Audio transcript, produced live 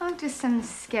to some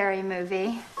scary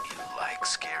movie. You like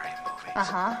scary movies?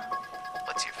 Uh-huh.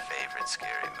 What's your favorite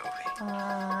scary movie?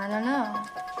 I don't know.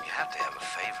 You have to have a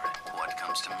favorite. What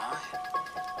comes to mind?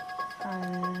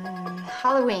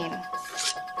 Halloween.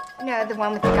 You know, the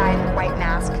one with the guy in the white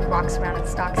mask who walks around and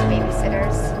stalks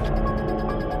babysitters.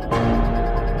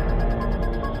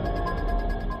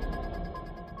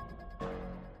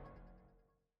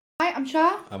 Hi, I'm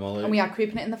Shah. I'm Ollie. And we are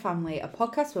Creeping It in the Family, a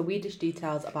podcast where we dish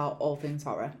details about all things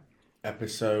horror.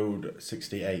 Episode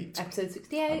 68. Episode I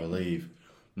 68. believe.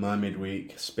 My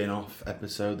midweek spin-off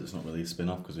episode. That's not really a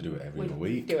spin-off because we do it every other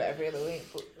week. Do it every other week,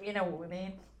 but you know what we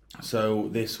mean. So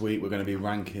this week we're going to be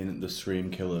ranking the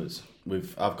Scream killers.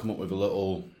 I've come up with a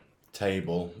little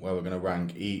table where we're going to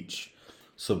rank each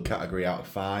subcategory out of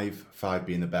 5. 5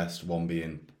 being the best, 1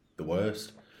 being the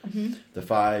worst. Mm-hmm. The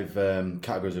 5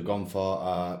 categories we've gone for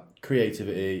are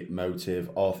creativity,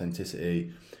 motive,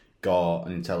 authenticity, gore,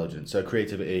 and intelligence. So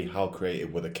creativity, how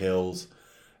creative were the kills?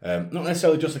 Not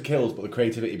necessarily just the kills, but the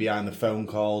creativity behind the phone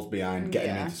calls, behind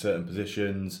getting into certain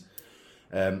positions.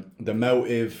 The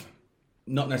motive,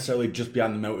 not necessarily just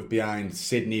behind the motive behind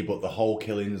Sydney, but the whole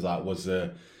killings. Like, was do you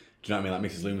know what I mean? Like,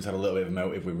 Mrs. Loomis had a little bit of a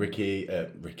motive with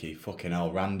Ricky, fucking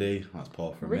hell, Randy. That's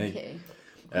poor from me. Ricky?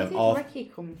 Where did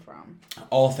Ricky come from?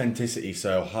 Authenticity.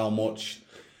 So how well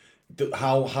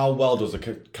does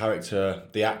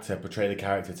the actor portray the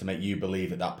character to make you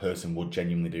believe that person would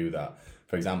genuinely do that?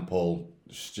 For example,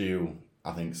 Stu,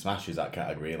 I think, smashes that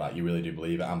category. Like, you really do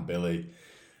believe it, and Billy.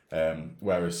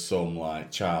 Whereas some,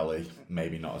 like Charlie,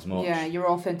 maybe not as much. Yeah, your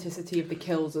authenticity of the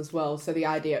kills as well. So the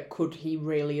idea, could he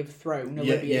really have thrown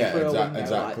Olivia through a window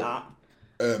exactly. like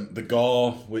that? The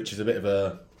gore, which is a bit of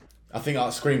a... I think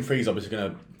like Scream 3 is obviously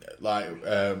going to...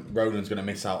 Ronan's going to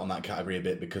miss out on that category a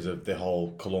bit because of the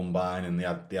whole Columbine, and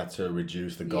they had to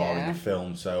reduce the gore in the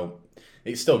film. So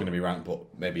it's still going to be ranked, but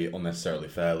maybe unnecessarily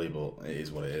fairly, but it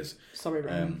is what it is. Sorry,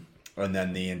 Ronan. And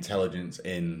then the intelligence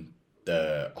in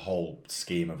the whole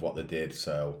scheme of what they did.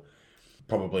 So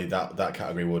probably that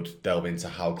category would delve into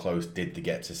how close did they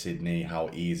get to Sydney, how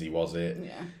easy was it,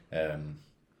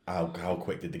 how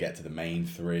quick did they get to the main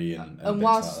 3 and bits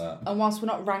whilst like that. And whilst we're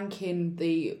not ranking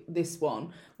this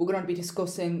one, we're going to be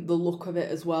discussing the look of it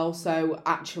as well. So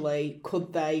actually,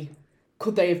 could they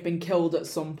have been killed at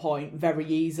some point very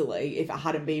easily if it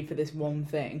hadn't been for this one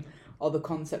thing, or the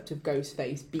concept of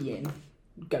Ghostface being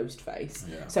Ghostface?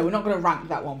 Yeah. So we're not going to rank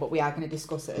that one, but we are going to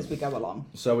discuss it as we go along.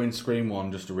 So in Scream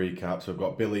 1, just to recap, so we've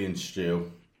got Billy and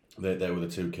Stu. They were the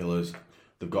 2 killers.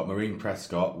 They've got Maureen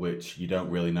Prescott, which you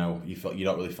don't really know. You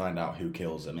don't really find out who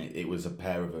kills them. It was a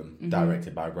pair of them,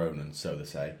 directed by Ronan, so they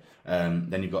say.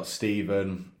 Then you've got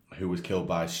Stephen, who was killed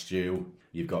by Stu.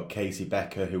 You've got Casey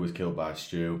Becker, who was killed by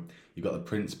Stu. You've got the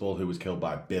principal, who was killed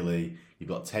by Billy. You've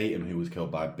got Tatum, who was killed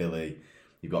by Billy.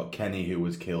 You've got Kenny, who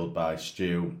was killed by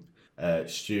Stu.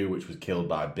 Stu, which was killed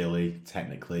by Billy,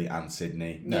 technically, and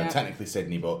Sydney. No, technically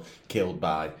Sydney, but killed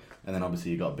by. And then obviously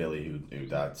you got Billy, who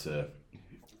died to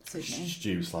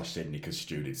Stu/Sydney, because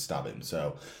Stu did stab him.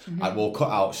 So I will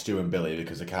cut out Stu and Billy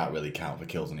because they can't really count for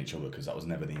kills on each other, because that was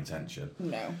never the intention.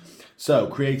 No. So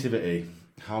creativity.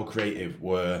 How creative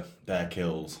were their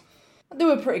kills? They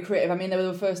were pretty creative. I mean, they were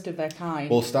the first of their kind.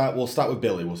 We'll start with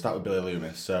Billy. We'll start with Billy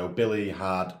Loomis. So Billy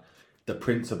had the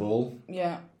principal,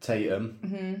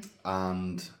 Tatum,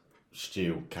 and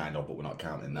Stu, kind of, but we're not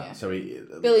counting that. Yeah. So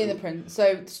Billy and the Prince.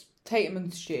 So Tatum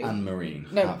and Stu. And Maureen.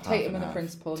 No, Tatum and the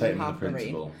principal. Tatum and and the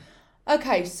principal. Maureen.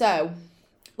 Okay, so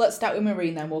let's start with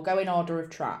Maureen then. We'll go in order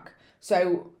of track.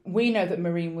 So we know that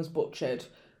Maureen was butchered.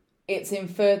 It's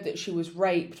inferred that she was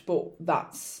raped, but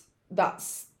that's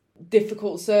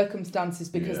difficult circumstances,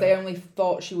 because they only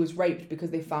thought she was raped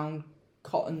because they found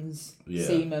Cotton's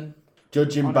semen.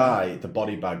 Judging by the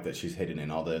body bag that she's hidden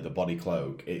in, or the body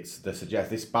cloak, they suggest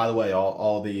this. By the way,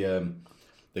 all the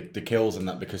kills and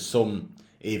that, because some,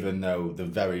 even though they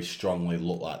very strongly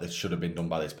look like this should have been done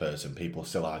by this person, people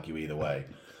still argue either way.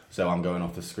 So I'm going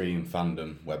off the Scream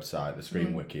fandom website, the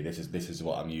Scream wiki. This is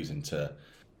what I'm using to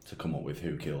come up with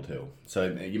who killed who. So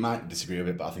you might disagree with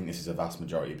it, but I think this is a vast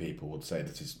majority of people would say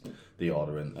this is the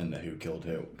order and the who killed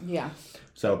who. Yeah.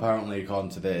 So apparently,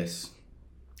 according to this,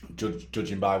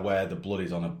 judging by where the blood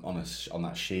is on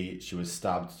that sheet, she was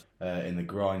stabbed in the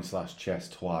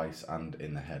groin/chest twice, and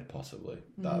in the head possibly.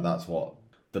 That's what.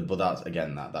 But that's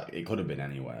again that it could have been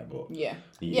anywhere. But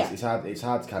it's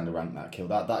hard to kind of rank that kill.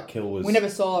 That kill was. We never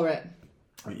saw it.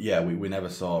 Yeah, we never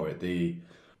saw it. The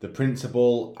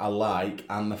principal I like,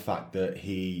 and the fact that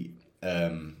he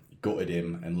gutted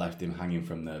him and left him hanging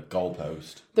from the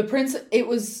goalpost. It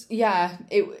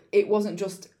wasn't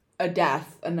just a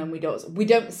death, and then we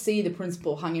don't see the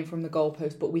principal hanging from the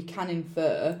goalpost, but we can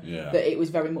infer that it was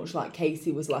very much like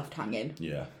Casey was left hanging.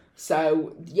 Yeah.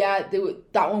 So yeah,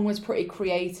 that one was pretty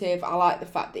creative. I like the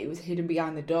fact that it was hidden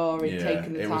behind the door and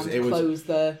taking the time to close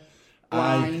the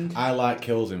blind. I like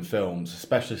kills in films,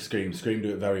 especially Scream. Scream do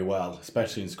it very well,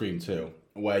 especially in Scream 2,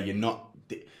 where you're not.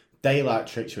 Daylight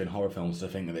tricks you in horror films to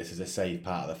think that this is a safe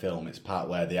part of the film. It's part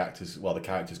where the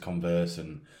characters converse,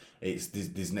 and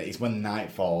it's when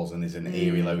night falls and there's an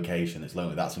eerie location that's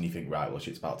lonely. That's when you think, right, well,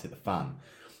 shit's about to hit the fan.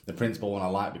 The principal one I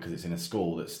like because it's in a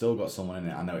school that's still got someone in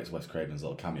it. I know it's Wes Craven's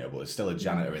little cameo, but there's still a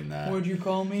janitor in there. What'd you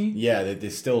call me? Yeah,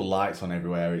 there's still lights on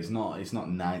everywhere. It's not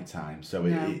night time, so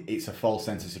it's a false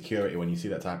sense of security when you see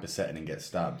that type of setting and get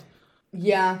stabbed.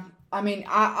 Yeah, I mean,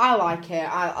 I like it.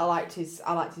 I liked his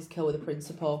kill with the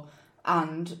principal,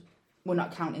 and we're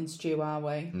not counting Stu, are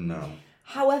we? No.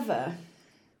 However,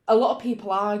 a lot of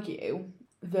people argue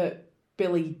that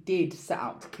Billy did set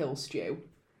out to kill Stu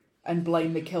and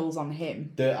blame the kills on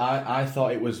him. I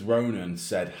thought it was Ronan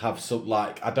said have some,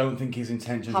 like, I don't think his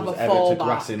intention Have was a ever to fallback.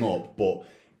 grass him up, but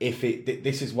if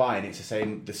this is why, and it's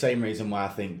the same reason why I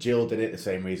think Jill did it, the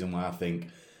same reason why I think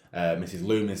Mrs.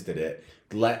 Loomis did it.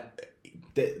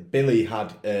 Billy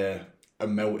had a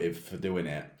motive for doing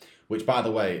it, which, by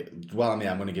the way, I'm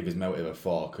going to give his motive a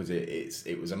 4 because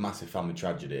it was a massive family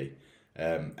tragedy.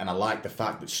 And I like the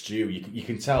fact that Stu, you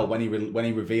can tell when he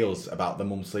reveals about the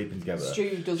mum sleeping together.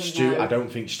 Stu know. I don't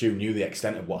think Stu knew the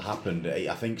extent of what happened.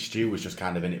 I think Stu was just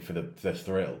kind of in it for the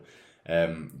thrill.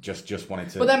 Just wanted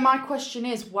to. But then my question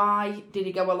is, why did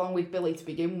he go along with Billy to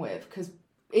begin with? Because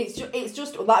it's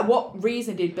just like, what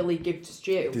reason did Billy give to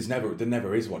Stu? There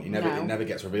never is one. It never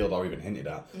gets revealed or even hinted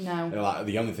at. No. Like,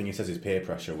 the only thing he says is peer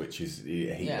pressure, which is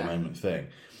a heat of the moment thing.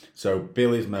 So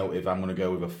Billy's motive, I'm going to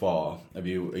go with a 4. What are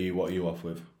you off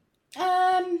with?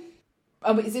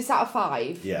 Is this out of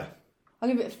 5? Yeah. I'll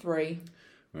give it a 3.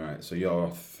 Right, so you're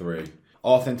off 3.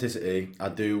 Authenticity, I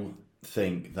do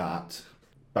think that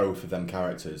both of them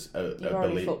characters are You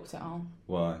already fucked it all.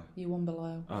 Why? You won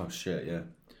below. Oh shit, yeah.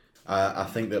 I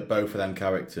think that both of them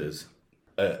characters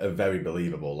are very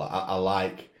believable. Like, I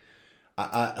like.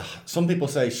 Some people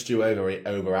say Stu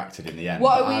overacted in the end.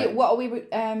 What are we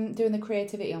doing the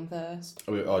creativity on first?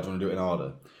 Do you want to do it in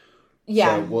order?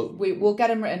 Yeah, So, we'll get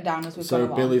them written down as we go So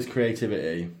along. Billy's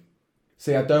creativity.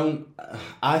 See,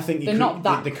 I think They're not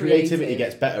that the creativity creative.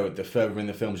 gets better the further in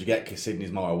the films you get, because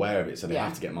Sydney's more aware of it, so they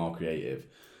have to get more creative.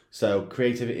 So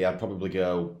creativity, I'd probably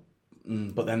go.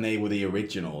 But then they were the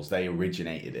originals. They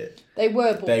originated it. They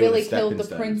were, but They were Billy the killed the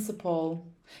stepping stones. principal.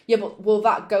 Yeah, but will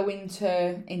that go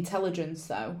into intelligence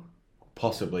though?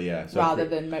 Possibly, yeah. So rather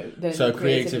than so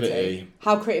creativity. creativity.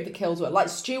 How creative the kills were. Like,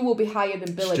 Stu will be higher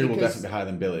than Billy. Stu will because definitely be higher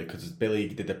than Billy, because Billy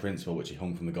did the principal, which he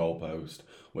hung from the goalpost,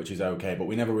 which is okay, but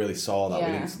we never really saw that.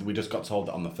 Yeah. We just got told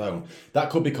that on the phone.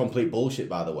 That could be complete bullshit,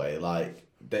 by the way. Like,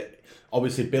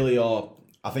 obviously Billy, or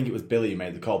I think it was Billy who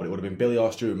made the call, but it would have been Billy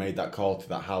or Stu who made that call to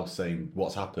that house saying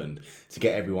what's happened to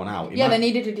get everyone out. they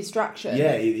needed a distraction.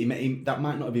 Yeah, that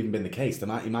might not have even been the case. They'd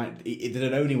have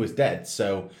known he was dead,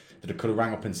 so they could have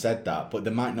rang up and said that, but they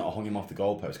might not have hung him off the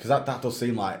goalpost, because that does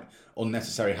seem like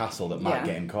unnecessary hassle that might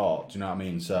get him caught. Do you know what I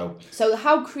mean? So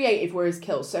how creative were his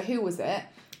kills? So who was it?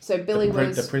 So Billy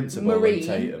was the principal Maureen.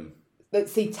 and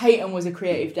Tatum. Tatum was a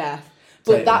creative death,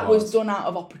 but Tatum that was was done out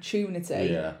of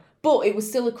opportunity. Yeah. But it was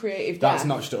still a creative That's death.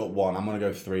 notched it up 1. I'm going to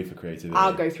go 3 for creativity.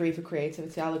 I'll go 3 for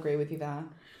creativity. I'll agree with you there.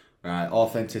 Right,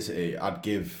 authenticity. I'd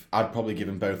probably give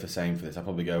them both the same for this. I'd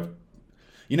probably go.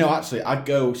 Actually, I'd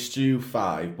go Stu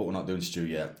 5, but we're not doing Stu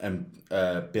yet, and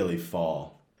Billy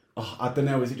 4. Oh, I don't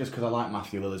know. Is it just because I like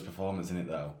Matthew Lillard's performance in it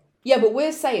though? Yeah, but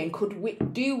we're saying,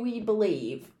 do we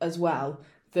believe as well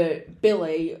that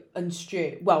Billy and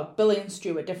Stu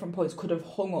at different points could have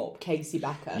hung up Casey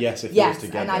Becker? Yes, if they was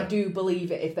together. And I do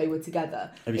believe it if they were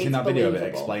together. Have you seen that video of it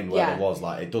explained where it was?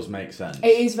 Like, it does make sense. It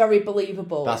is very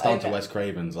believable. That's down to Wes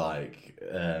Craven's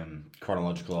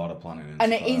chronological order planning,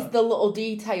 and it is the little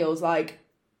details, like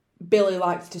Billy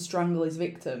likes to strangle his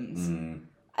victims,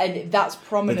 and that's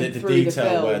prominent through the film. The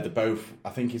detail where both,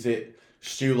 I think, is it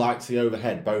Stu likes the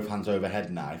overhead, both hands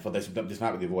overhead knife, or this might be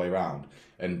the other way around,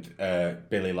 and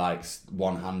Billy likes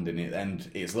one hand in it, and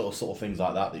it's little sort of things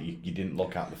like that you didn't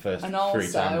look at the first 3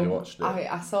 times you watched it.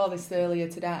 I saw this earlier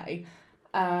today,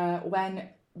 when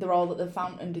they're all at the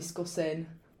fountain discussing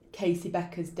Casey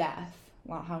Becker's death,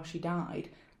 like how she died.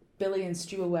 Billy and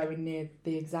Stu are wearing near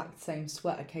the exact same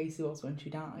sweater Casey was when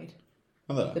she died.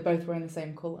 Are they? They're both wearing the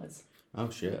same colours. Oh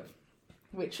shit.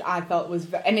 Which I felt was...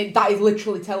 that is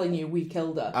literally telling you we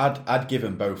killed her. I'd give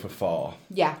them both a 4.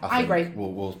 Yeah, I agree.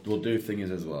 We'll do thingers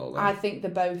as well then. I think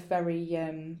they're both very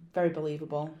very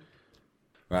believable.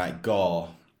 Right, gore.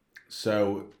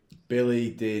 So Billy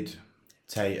did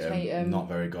Tatum. Not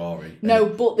very gory. No,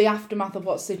 but the aftermath of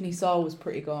what Sydney saw was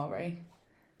pretty gory.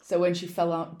 So when she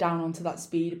fell down onto that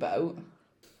speedboat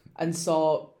and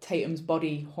saw Tatum's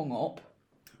body hung up.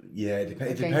 Yeah, it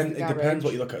depends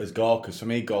what you look at as gore. Because for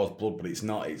me, gore's blood, but it's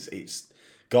not. It's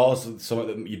gore's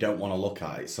something that you don't want to look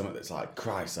at. It's something that's like,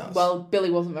 Christ, that's... Well,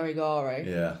 Billy wasn't very gory.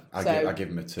 Yeah, I give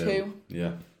him a 2. 2.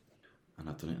 Yeah. And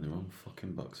I've done it in the wrong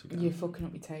fucking box again. You're fucking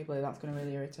up your table. That's going to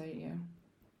really irritate you.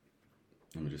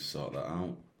 Let me just sort that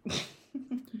out.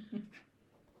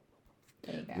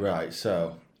 There you go. Right,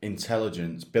 so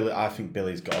intelligence. Billy. I think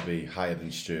Billy's got to be higher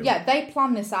than Stu. Yeah, they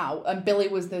planned this out, and Billy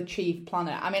was the chief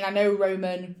planner. I mean, I know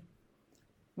Roman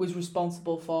was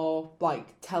responsible for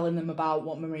like telling them about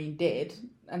what Marine did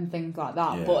and things like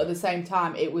that, Yeah. but at the same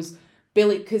time, it was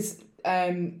Billy because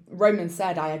Roman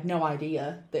said I had no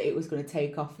idea that it was going to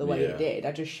take off the way Yeah. it did.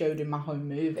 I just showed him my home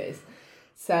movies.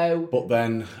 So, But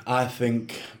then I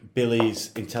think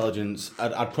Billy's intelligence,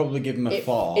 I'd probably give him a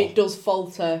 4. it does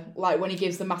falter, like when he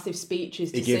gives the massive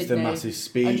speeches to He gives Sydney the massive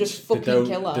speech. and just fucking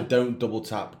kill her. They don't double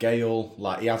tap Gale.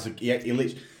 Like he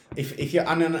literally, if you,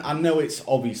 and I know it's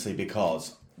obviously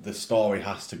because the story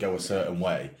has to go a certain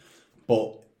way,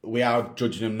 but we are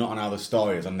judging them not on how the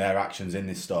story is, on their actions in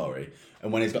this story.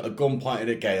 And when he's got the gun pointed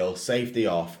at Gale, safety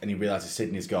off, and he realises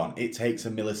Sydney's gone, it takes a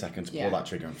millisecond to pull that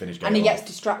trigger and finish Gale And he off. gets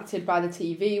distracted by the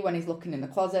TV when he's looking in the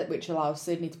closet, which allows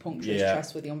Sydney to puncture his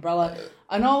chest with the umbrella.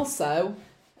 And also,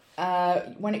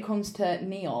 when it comes to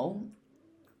Neil,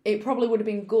 it probably would have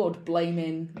been good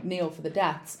blaming Neil for the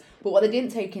deaths. But what they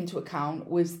didn't take into account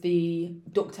was the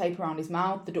duct tape around his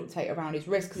mouth, the duct tape around his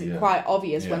wrist, because it's quite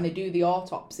obvious when they do the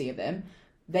autopsy of him,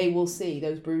 they will see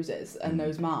those bruises and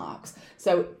those marks.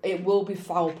 So it will be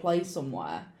foul play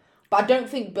somewhere. But I don't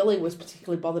think Billy was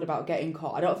particularly bothered about getting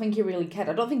caught. I don't think he really cared.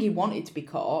 I don't think he wanted to be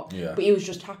caught. Yeah. But he was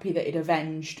just happy that he'd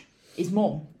avenged his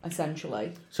mum,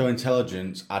 essentially. So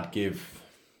intelligence, I'd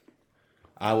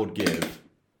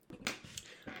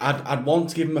want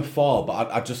to give him a 4,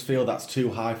 but I just feel that's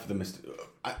too high for the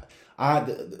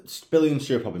Billy and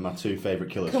Stu are probably my 2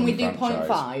 favourite killers. Can from we the do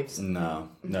franchise. 0.5s? No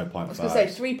 0.5. I was going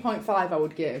to say 3.5 I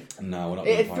would give. No, we're not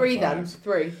doing 3 then. 0.5s.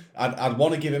 3. I'd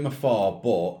want to give him a 4,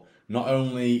 but not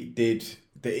only did...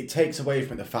 It takes away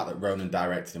from it the fact that Ronan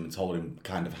directed him and told him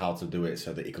kind of how to do it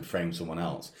so that he could frame someone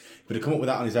else. If he'd have come up with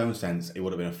that on his own sense, it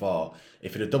would have been a 4.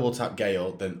 If he'd have double tapped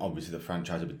Gale, then obviously the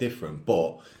franchise would be different,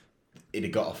 but he'd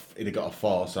have got a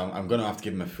 4, so I'm going to have to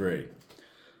give him a 3.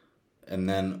 And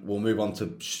then we'll move on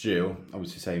to Stu,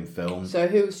 obviously same film. So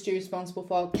who was Stu responsible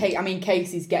for?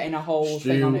 Casey's getting a whole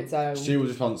thing on its own. Stu was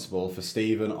responsible for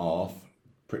Stephen Orth,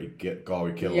 pretty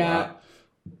gory kill Yeah.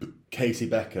 that. Casey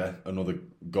Becker, another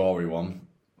gory one.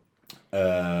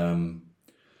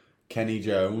 Kenny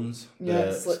Jones,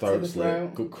 the slit to throat the slit.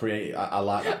 throat. Good creative. I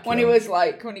like that. When kill.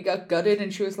 when he got gutted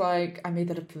and she was like, I made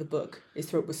that up for the book. His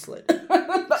throat was slit.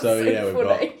 That's So yeah,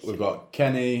 funny. we've got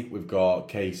Kenny, we've got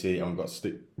Casey, and we've got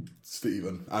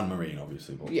Stephen and Marine,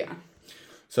 obviously. But... Yeah.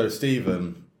 So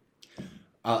Stephen,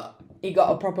 He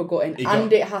got a proper gutting, He and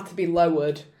got- it had to be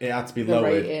lowered. it had to be The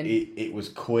lowered. rating. It was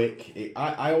quick.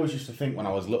 I always used to think when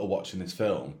I was little watching this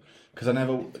film, because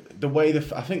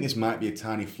I think this might be a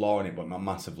tiny flaw in it, but not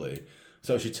massively.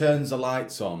 So she turns the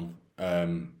lights on,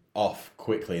 off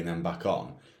quickly and then back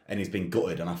on, and he's been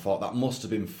gutted, and I thought that must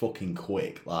have been fucking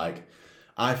quick. Like,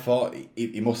 I thought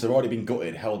he must have already been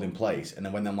gutted, held in place, and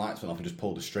then when the lights went off, and just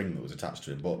pulled a string that was attached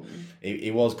to him. But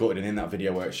he was gutted, and in that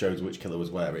video where it shows which killer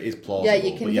was where, it is plausible. Yeah,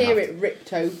 you can but hear have it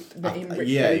ripped open.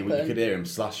 yeah, open. you could hear him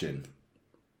slashing.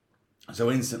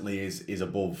 So instantly is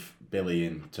above Billy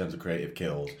in terms of creative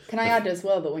kills. Can I add as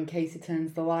well that when Casey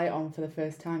turns the light on for the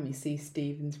first time, you see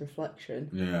Stephen's reflection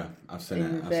Yeah, I've seen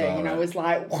in it. the I thing, saw and I it. was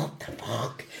like, what the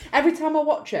fuck? Every time I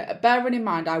watch it, bearing in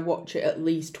mind I watch it at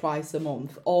least twice a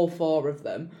month, all 4 of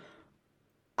them,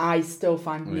 I still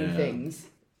find new Yeah. things.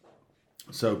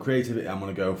 So creativity, I'm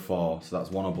gonna go 4. So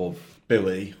that's one above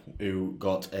Billy, who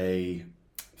got a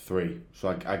 3.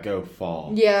 So I go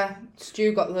 4. Yeah,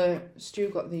 Stu got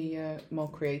the more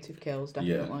creative kills,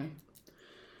 definitely.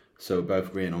 So we're both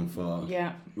agreeing on 4.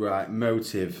 Yeah. Right,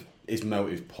 motive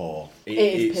poor. It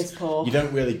is it's- piss poor. You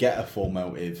don't really get a full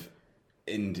motive,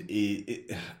 and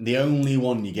the only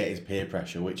one you get is peer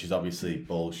pressure, which is obviously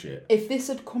bullshit. If this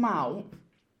had come out,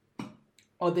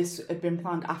 or this had been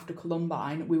planned after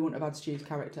Columbine, we wouldn't have had Stu's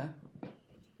character.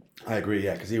 I agree,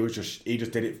 yeah, because he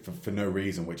just did it for no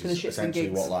reason, which For the is shits and essentially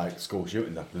gigs. what like school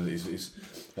shootings happen. It's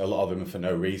a lot of them are for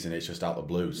no reason. It's just out of the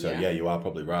blue. So Yeah. yeah, you are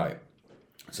probably right.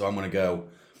 So I'm gonna go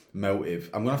motive.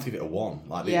 I'm gonna have to give it a 1.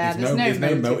 Like, Yeah, there's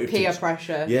no motive. Peer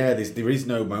pressure. Yeah, there is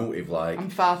no motive. Like, I'm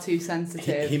far too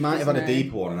sensitive. he might have had a isn't he?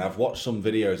 deeper one, and I've watched some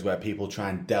videos where people try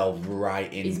and delve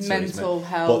right into His mental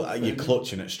health. But you're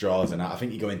clutching at straws, and I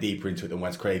think you're going deeper into it than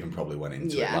Wes Craven probably went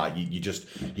into it. Yeah. Like,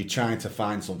 you're trying to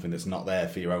find something that's not there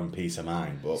for your own peace of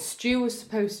mind. But Stu was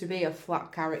supposed to be a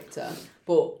flat character,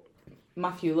 but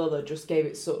Matthew Lillard just gave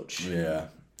it such yeah,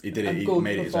 he did a it. He good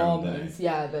made it his own. Didn't he? performance.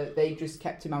 Yeah, that they just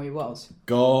kept him how he was.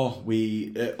 Gore,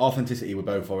 authenticity we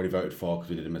both already voted for because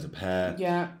we did him as a pair.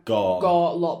 Yeah. Gore,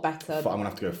 Got a lot better. I'm gonna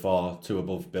have to go 4, 2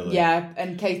 above Billy. Yeah,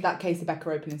 and Casey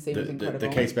Becker opening scene was The incredible.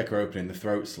 Case Becker opening, the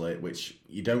throat slit, which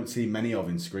you don't see many of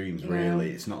in Screams, No.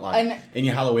 really. It's not like And- in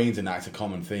your Halloweens and that, it's a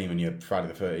common theme, and your Friday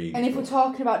the 13th. And if we're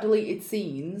talking about deleted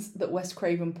scenes that Wes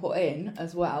Craven put in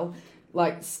as well,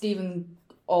 like Stephen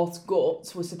Orth's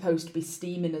guts were supposed to be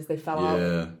steaming as they fell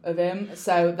out of him,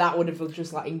 so that would have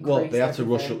just like increased. Well, they had to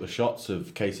rush everything. up the shots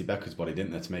of Casey Becker's body,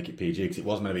 didn't they, to make it PG? Because it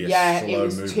was meant to be a Yeah, it slow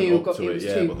was movement too- up to it it. was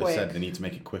Yeah, too but they said quick. they need to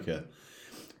make it quicker.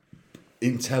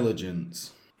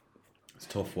 Intelligence. It's a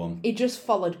tough one. He just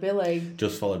followed Billy.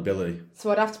 Just followed Billy.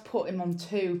 So I'd have to put him on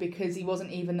 2 because he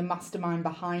wasn't even the mastermind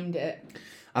behind it.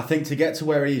 I think to get to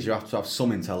where he is, you have to have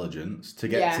some intelligence to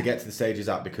get to the stage he's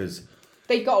at, because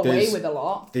They got away There's- with a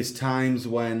lot. there's times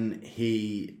when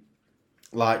he,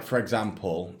 like, for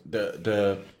example,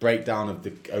 the breakdown of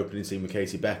the opening scene with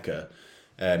Casey Becker,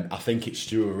 I think it's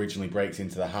Stu who originally breaks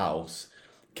into the house,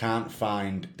 can't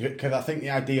find, because I think the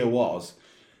idea was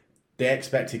they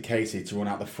expected Casey to run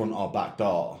out the front or back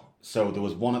door. So there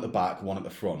was one at the back, one at the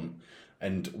front,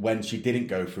 and when she didn't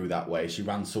go through that way, she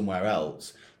ran somewhere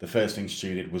else. The first thing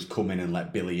Stu did was come in and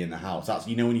let Billy in the house. That's,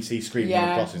 you know, when you see Scream run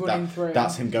across, running through.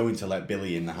 that's him going to let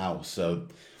Billy in the house. So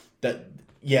that,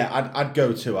 yeah, I'd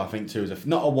go 2. I think 2 is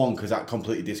not a 1 because that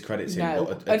completely discredits him. No,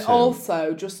 But a and 2.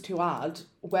 also just to add,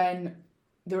 when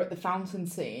they're at the fountain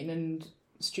scene and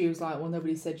Stu's like, "Well,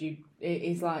 nobody said you."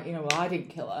 He's like, "Well, I didn't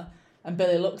kill her," and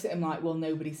Billy looks at him like, "Well,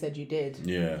 nobody said you did."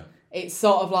 Yeah. It's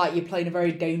sort of like you're playing a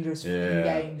very dangerous fucking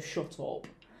Yeah. game. Shut up.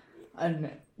 And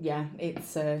yeah,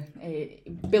 it's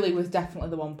Billy was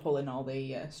definitely the one pulling all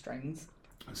the strings.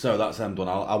 So that's end one.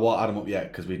 I won't add them up yet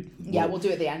because We'll do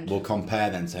it at the end. We'll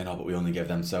compare then, saying, "Oh, but we only gave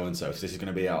them so and so." So this is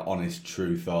going to be our honest,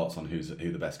 true thoughts on who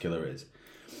the best killer is.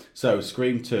 So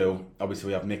Scream 2, obviously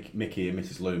we have Mickey and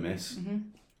Mrs. Loomis. Mm-hmm.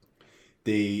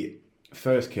 The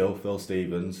first kill, Phil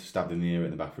Stevens, stabbed in the ear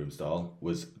in the bathroom stall,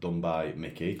 was done by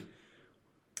Mickey.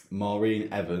 Maureen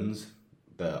Evans,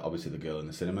 obviously the girl in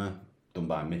the cinema, done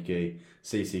by Mickey.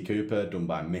 CC Cooper, done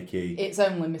by Mickey. It's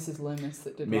only Mrs. Loomis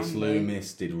that did Miss Randy.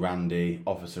 Loomis did Randy.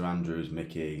 Officer Andrews,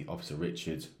 Mickey. Officer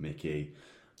Richards, Mickey.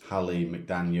 Hallie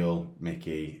McDaniel,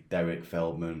 Mickey. Derek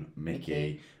Feldman,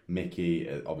 Mickey. Mickey,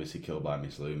 obviously killed by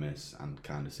Miss Loomis and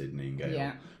kind of Sydney and Gale.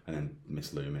 Yeah. And then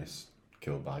Miss Loomis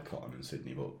killed by Cotton and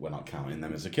Sydney, but we're not counting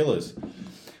them as the killers.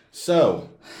 So,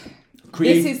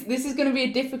 This is going to be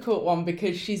a difficult one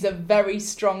because she's a very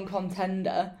strong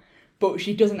contender, but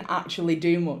she doesn't actually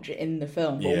do much in the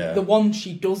film. But Yeah. the one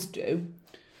she does do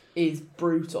is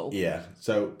brutal. yeah.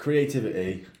 So,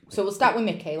 creativity. So we'll start with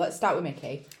Mickey. Let's start with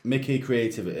Mickey. Mickey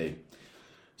creativity.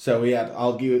 So we had,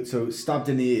 I'll give it, so stabbed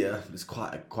in the ear is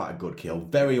quite a good kill.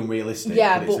 Very unrealistic.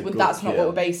 Yeah, but it's a but good that's not kill. what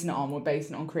we're basing it on. We're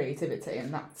basing it on creativity,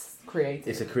 and that's creative.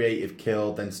 It's a creative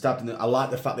kill. Then stabbed in the, I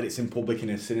like the fact that it's in public in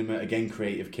a cinema. Again,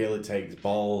 creative kill. It takes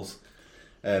balls.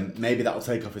 Maybe that'll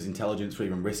take off his intelligence for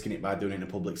even risking it by doing it in a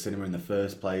public cinema in the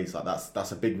first place. Like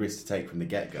that's a big risk to take from the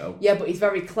get-go. Yeah, but he's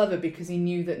very clever because he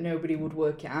knew that nobody would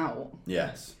work it out.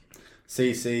 Yes.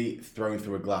 CC thrown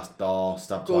through a glass door,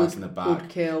 stabbed twice in the back. Good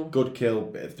kill. Good kill.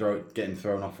 Bit of getting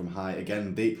thrown off from height.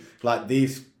 Again, the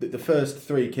first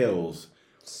 3 kills.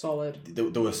 Solid. They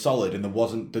were solid, and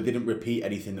they didn't repeat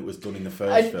anything that was done in the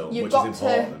first film, which is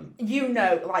important.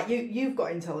 You've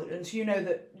got intelligence. You know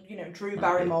that Drew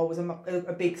Barrymore was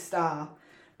a big star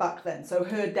back then, so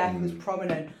her death was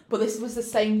prominent. But this was the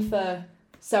same for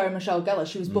Sarah Michelle Gellar.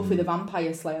 She was Buffy the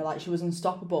Vampire Slayer, like she was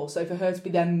unstoppable. So for her to be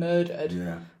then murdered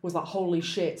was like holy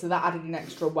shit. So that added an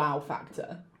extra wow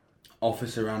factor.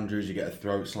 Officer Andrews, you get a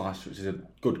throat slash, which is a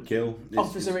good kill.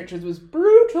 Officer Richards was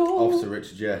brutal. Officer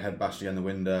Richards, head bashed against the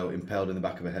window, impaled in the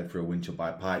back of the head through a windshield by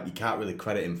a pipe. You can't really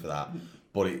credit him for that,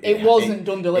 but it wasn't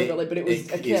done deliberately, but it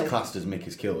was a kill. It's classed as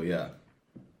Mickey's kill, yeah.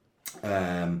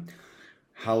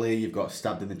 Hallie, you've got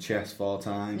stabbed in the chest 4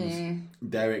 times.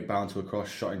 Derek bound to a cross,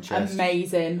 shot in chest.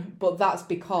 Amazing, but that's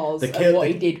because of what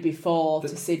he did before to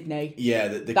Sydney. Yeah,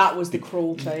 that was the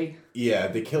cruelty. Yeah,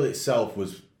 the kill itself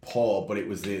was poor, but it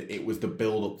was the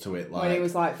build up to it. Like when he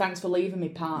was like, "Thanks for leaving me,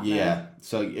 partner." Yeah.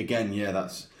 So again,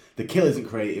 that's the kill isn't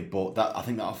creative, but that I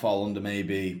think that'll fall under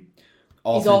maybe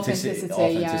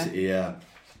authenticity, yeah.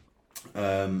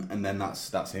 And then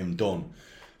that's him done.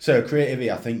 So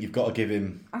creativity, I think you've got to give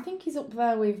him. I think he's up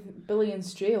there with Billy and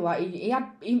Stu. Like he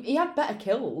had better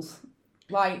kills.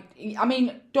 Like I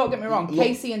mean, don't get me wrong.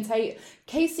 Casey and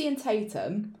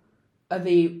Tatum are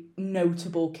the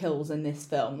notable kills in this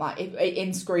film. Like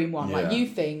in Scream 1, like you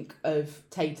think of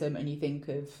Tatum and you think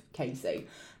of Casey.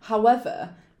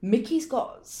 However, Mickey's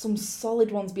got some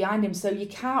solid ones behind him, so you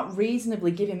can't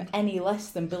reasonably give him any less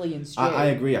than Billy and Stu. I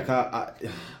agree. I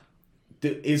can't.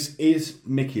 Is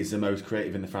Mickey's the most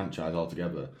creative in the franchise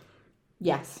altogether?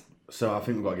 Yes. So I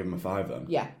think we've got to give him a 5 then.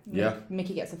 Yeah. Yeah.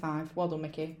 Mickey gets a 5. Well done,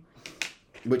 Mickey.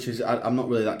 Which is, I'm not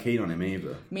really that keen on him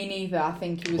either. Me neither. I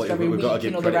think he was But very we've got weak to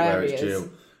in give other credit where areas. it's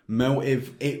due.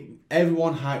 Motive,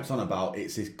 everyone hypes on about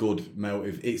it's this good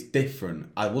motive. It's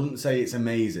different. I wouldn't say it's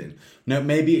amazing. No,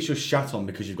 maybe it's just shat on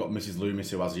because you've got Mrs.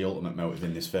 Loomis who has the ultimate motive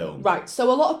in this film. Right, so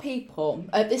a lot of people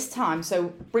at this time,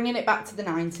 so bringing it back to the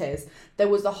 90s, there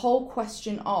was the whole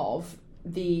question of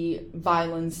the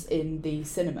violence in the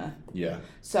cinema. Yeah.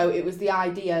 So it was the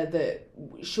idea that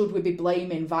should we be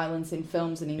blaming violence in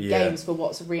films and in games for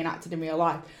what's reenacted in real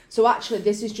life? So actually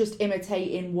this is just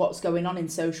imitating what's going on in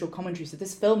social commentary. So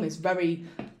this film is very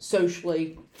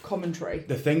socially commentary.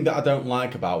 The thing that I don't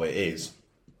like about it is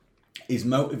his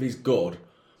motive is good,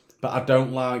 but I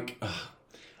don't like...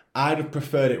 I'd have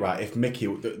preferred it, right, if Mickey...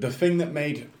 The thing that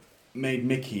made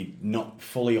Mickey not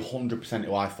fully 100%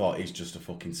 who I thought is just a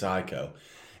fucking psycho.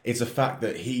 It's the fact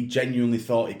that he genuinely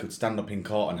thought he could stand up in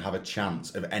court and have a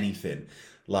chance of anything.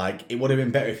 Like, it would have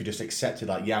been better if he just accepted,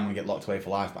 like, yeah, I'm going to get locked away for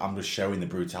life, but I'm just showing the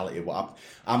brutality of what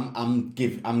I'm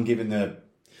giving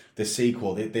the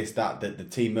sequel, the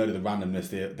teen murder, the randomness,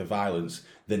 the violence,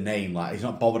 the name. Like, he's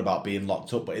not bothered about being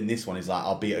locked up, but in this one, he's like,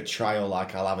 I'll be at a trial,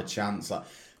 like, I'll have a chance. Like,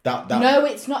 No,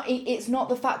 it's not. It's not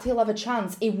the fact he'll have a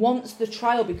chance. He wants the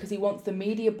trial because he wants the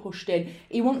media pushed in.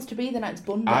 He wants to be the next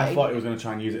Bundy. I thought he was going to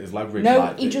try and use it as leverage. No,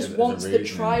 like, he just as wants a the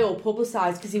reason. trial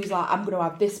publicised because he was like, I'm going to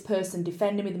have this person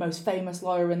defending me, the most famous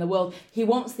lawyer in the world. He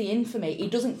wants the infamy. He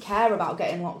doesn't care about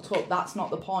getting locked up. That's not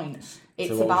the point. It's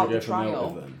So what about would you the go for trial.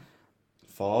 motive then?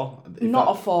 4?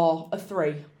 Not a 4, a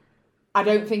 3. I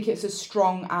don't think it's as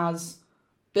strong as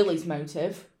Billy's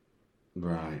motive,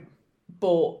 Right.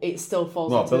 but it still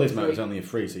falls Well, into Billy's the motive is 3. only a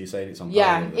 3, so you're saying it's on par.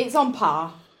 Yeah, with it. it's on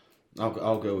par.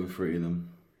 I'll go with 3 of them.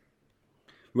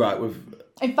 Right,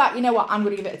 In fact, you know what? I'm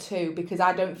going to give it a 2 because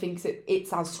I don't think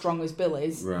it's as strong as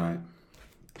Billy's, right.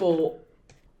 but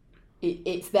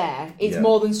it's there. It's Yeah.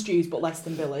 more than Stu's, but less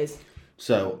than Billy's.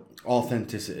 So,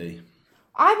 authenticity.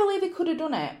 I believe he could have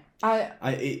done it.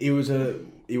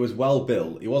 He was well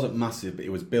built. He wasn't massive, but he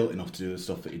was built enough to do the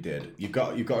stuff that he did. You've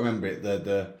got to remember it.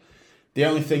 The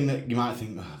only thing that you might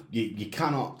think you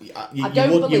cannot. You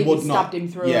believe would he not, stabbed him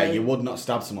through. Yeah, you would not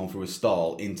stab someone through a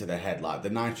stall into the head. Like the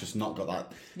knife's just not got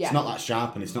that. Yeah. It's not that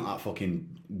sharp, and it's not that fucking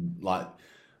like.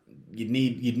 You'd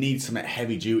need some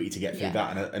heavy duty to get through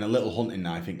that, and a little hunting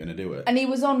knife ain't gonna do it. And he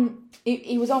was on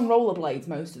rollerblades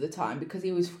most of the time because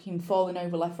he was fucking falling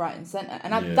over left, right, and centre,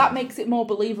 and that makes it more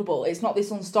believable. It's not this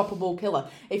unstoppable killer.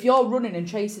 If you're running and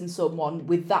chasing someone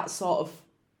with that sort of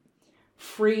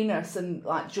freeness and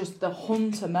like just the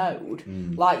hunter mode,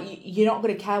 like you're not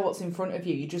going to care what's in front of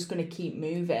you. You're just going to keep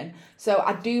moving. So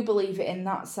I do believe it in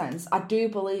that sense. I do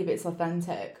believe it's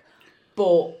authentic,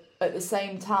 but at the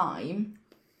same time.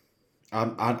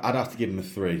 I'd have to give him a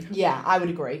 3. Yeah, I would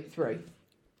agree. 3.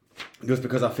 Just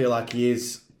because I feel like he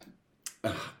is,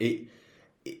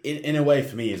 in a way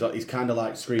for me, he's kind of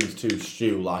like Screams 2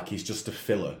 Stu. Like he's just a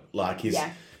filler. Like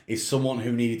he's someone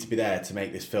who needed to be there to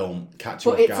make this film catch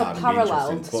you off But it's guard a and be parallel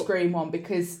interesting. to Scream 1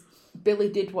 because Billy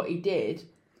did what he did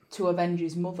to avenge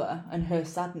his mother and her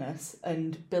sadness,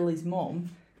 and Billy's mum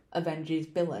avenges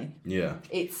Billy. Yeah.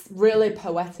 It's really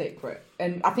poetic,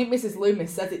 and I think Mrs.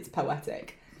 Loomis says it's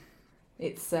poetic.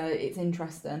 It's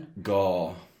interesting.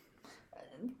 Gore.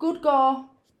 Good gore,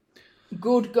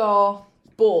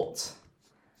 but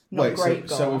not great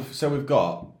gore. So we've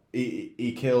got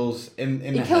he kills in the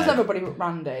head. He kills everybody but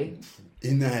Randy.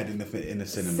 In the head in the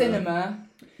cinema. Cinema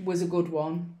was a good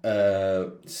one.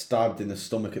 Stabbed in the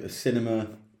stomach at the cinema.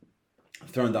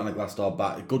 Thrown down a glass door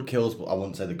back. Good kills, but I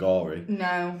wouldn't say the gory.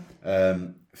 No.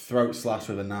 Throat slash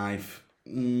with a knife.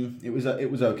 It was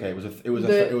okay. It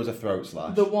was a throat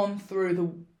slash. The one through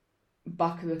the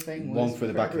back of the thing was one through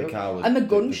the back brutal. of the car was, and the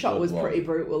gunshot was one. pretty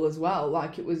brutal as well.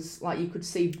 Like it was like you could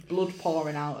see blood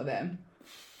pouring out of him.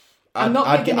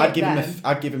 I'd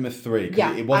give him a 3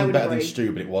 because it wasn't better than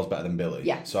Stu, but it was better than Billy.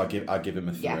 Yeah. So I'd give him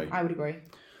a 3. Yeah, I would agree.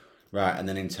 Right, and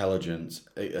then intelligence.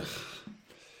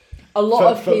 A lot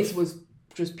of his was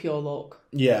just pure luck.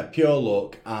 Yeah, pure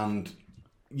luck, and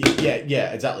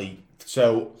yeah, exactly.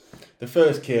 So the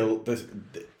first kill,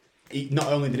 not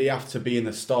only did he have to be in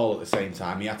the stall at the same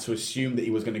time, he had to assume that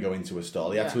he was going to go into a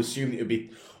stall. He had to assume that it would be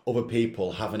other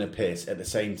people having a piss at the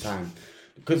same time.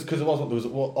 Because there was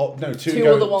two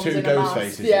ghost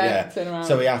faces. turn around.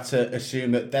 So he had to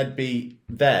assume that they'd be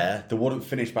there. They wouldn't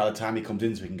finish by the time he comes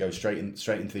in, so he can go straight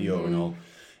into the urinal.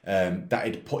 That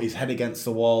he'd put his head against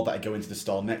the wall. That he'd go into the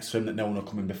stall next to him. That no one would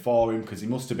come in before him, because he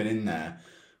must have been in there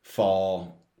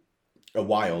for a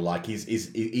while. Like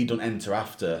he don't enter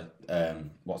after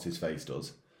what's his face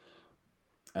does.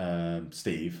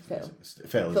 Steve. Phil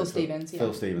Stevens.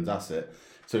 Phil Stevens. That's it.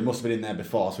 So he must have been in there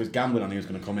before, so he's gambling on he was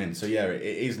going to come in. So yeah, it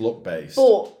is luck-based.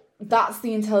 But that's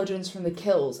the intelligence from the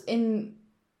kills. In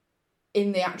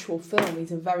the actual film,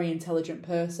 he's a very intelligent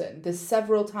person. There's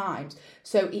several times.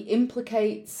 So he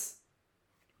implicates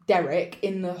Derek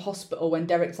in the hospital when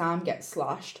Derek's arm gets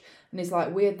slashed. And it's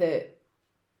like weird that,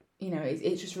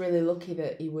 it's just really lucky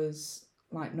that he was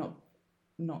like not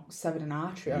severed an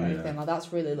artery or anything. Like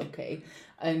that's really lucky.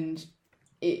 And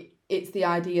it's the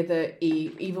idea that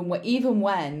even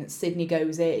when Sydney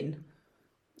goes in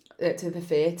to the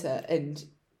theatre and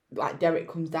like Derek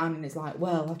comes down and is like,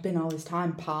 well, I've been all this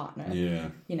time, partner. Yeah.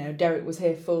 Derek was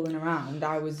here fooling around.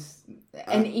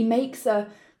 And he makes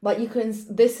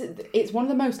it's one of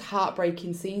the most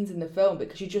heartbreaking scenes in the film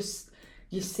because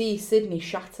you see Sydney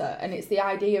shatter, and it's the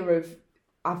idea of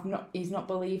he's not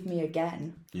believed me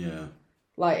again. Yeah.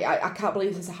 Like, I can't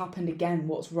believe this has happened again.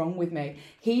 What's wrong with me?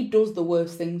 He does the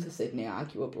worst thing to Sydney,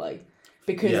 arguably.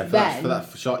 Because for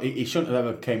that shot, he shouldn't have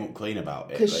ever came up clean about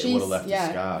it. Because he would have left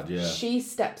it scarred, yeah. She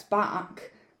steps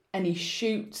back and he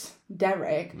shoots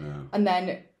Derek, and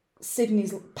then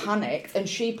Sydney's panicked and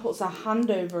she puts her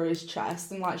hand over his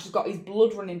chest and like she's got his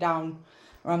blood running down.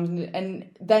 And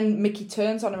then Mickey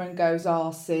turns on her and goes,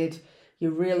 "Oh, Sid, you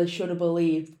really should have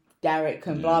believed Derek,"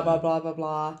 and blah, blah, blah, blah,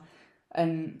 blah.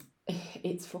 And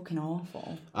it's fucking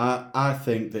awful. I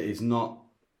think that he's not...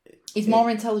 He's more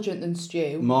intelligent than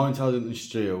Stu. More intelligent than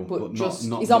Stu, but just,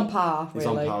 not... He's on par, really.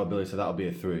 He's on par ability, so that'll be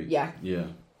a 3. Yeah. Yeah.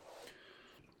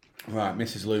 Right,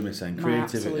 Mrs. Loomis then. My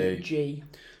Creativity. absolute G.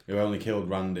 Who only killed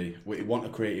Randy. We want a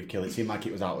creative kill. It seemed like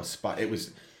it was out of spite. It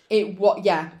was a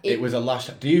lash.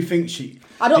 Do you think she...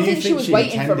 I don't think she was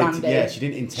waiting for Randy. She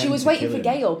didn't intend to She was waiting for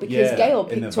Gail because Gail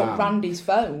picked up Randy's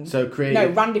phone. So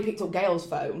Randy picked up Gail's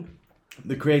phone.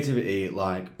 The creativity,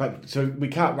 so we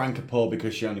can't rank her poor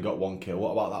because she only got 1 kill.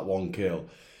 What about that 1 kill?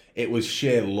 It was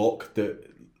sheer luck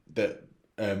that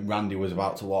Randy was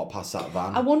about to walk past that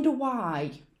van. I wonder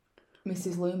why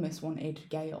Mrs. Loomis wanted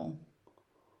Gail.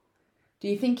 Do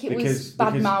you think it was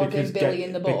bad-mouthing Billy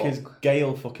in the book? Because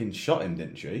Gail fucking shot him,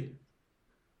 didn't she?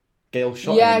 Gail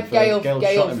shot him. Gail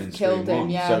shot him in killed Scream 1. him.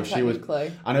 Yeah, so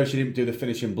technically. I know she didn't do the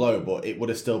finishing blow, but it would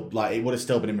have still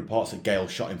been in reports that Gail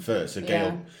shot him first. So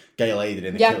Gail aided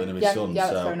in the killing of his son. Yeah,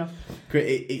 that's fair enough.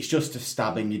 It's just a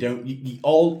stabbing. You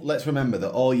don't. Let's remember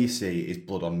that all you see is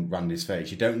blood on Randy's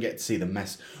face. You don't get to see the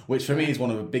mess, which for me is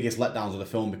one of the biggest letdowns of the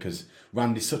film because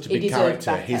Randy's such a big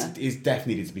character. He's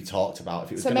definitely needs to be talked about.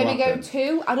 If it was so maybe go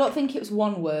 2. I don't think it was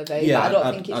 1 worthy. Yeah, but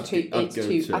I don't think it's 2.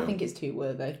 It's 2. I think it's 2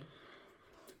 worthy.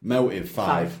 Motive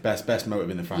 5. Best motive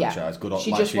in the franchise. Yeah. Good old,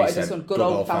 she like just she wanted said, some good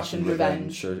old-fashioned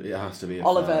revenge. So it has to be a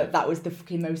Oliver, 5. that was the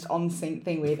fucking most on-sync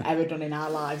thing we've ever done in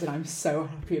our lives, and I'm so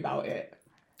happy about it.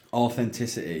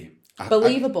 Authenticity.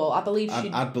 Believable. I believe she...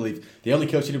 I'd believe. The only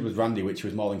kill she did was Randy, which she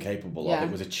was more than capable of.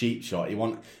 It was a cheap shot. He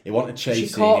wanted chasing.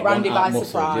 She caught Randy by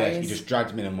surprise. Yeah, he just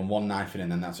dragged him in and 1 knife in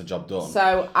and then that's a job done.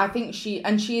 So I think she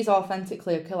is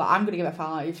authentically a killer. I'm going to give it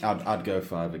 5. I'd go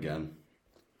 5 again.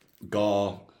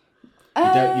 Gore.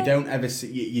 You don't ever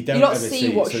see. You don't ever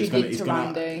see what she did to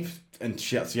Randy. And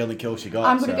that's the only kill she got.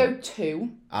 I'm going to go 2.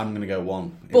 I'm going to go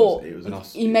 1. It was an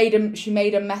awesome. She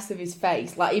made a mess of his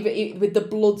face, like even with the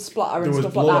blood splatter and stuff like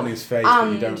that. There was blood on his face,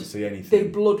 but you don't see anything. The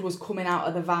blood was coming out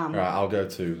of the van. Right, I'll go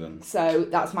 2 then. So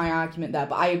that's my argument there,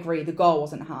 but I agree, the gore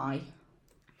wasn't high.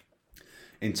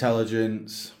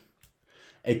 Intelligence.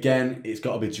 Again, it's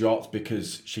got to be dropped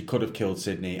because she could have killed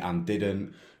Sydney and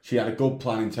didn't. She had a good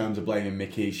plan in terms of blaming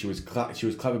Mickey. She was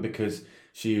clever because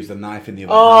she used a knife in the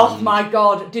other hand. Oh my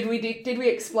god! Did we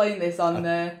explain this on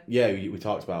the? Yeah, we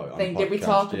talked about it. On the podcast, did we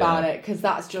talk about it? Because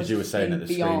that's just. Because you were saying that the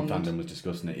beyond. Scream fandom was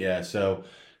discussing it. Yeah, so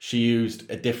she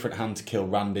used a different hand to kill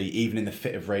Randy, even in the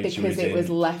fit of rage she was in. Because it was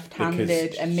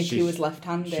left-handed and Mickey was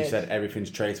left-handed. She said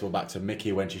everything's traceable back to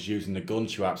Mickey. When she's using the gun,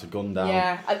 she wipes the gun down.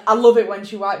 Yeah, I love it when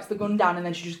she wipes the gun down and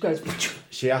then she just goes.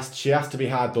 She has to be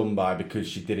hard done by because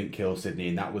she didn't kill Sydney,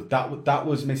 and that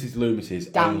was Mrs. Loomis's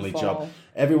only job.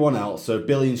 Everyone else, so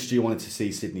Billy and Stu wanted to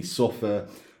see Sydney suffer.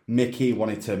 Mickey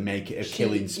wanted to make it a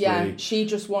killing spree. Yeah, she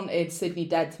just wanted Sydney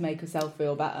dead to make herself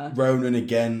feel better. Ronan,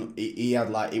 again, he had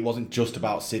like, it wasn't just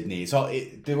about Sydney.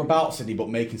 They were about Sydney, but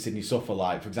making Sydney suffer.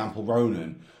 Like, for example,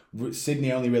 Ronan,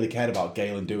 Sydney only really cared about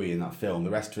Gale and Dewey in that film. The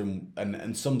rest of them,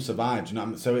 and some survived. You know what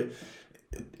I mean? So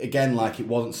again, like, it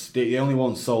wasn't, the only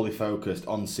one solely focused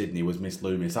on Sydney was Miss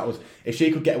Loomis. That was, if she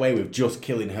could get away with just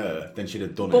killing her, then she'd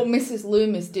have done But it. Mrs.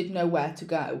 Loomis did know where to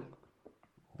go.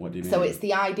 What do you mean? So it's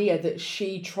the idea that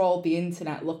she trawled the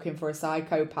internet looking for a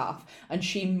psychopath, and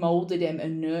she moulded him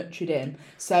and nurtured him.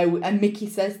 So, and Mickey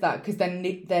says that because then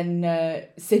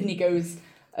Sydney goes,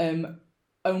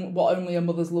 what only a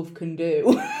mother's love can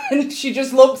do. And she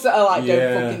just looks at her like,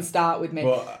 don't fucking start with me.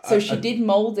 But so she did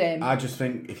mould him. I just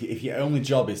think if your only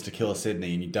job is to kill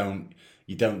Sydney and you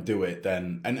don't do it,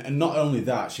 then and not only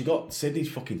that,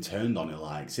 Sydney's fucking turned on it.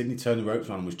 Like, Sydney turned the ropes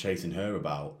around and was chasing her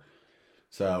about.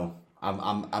 So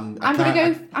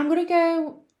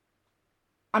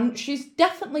she's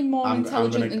definitely more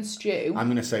intelligent than Stu. I'm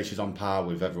gonna say she's on par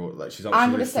with everyone. Like,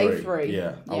 I'm gonna say 3.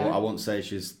 Yeah. I won't say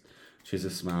she's the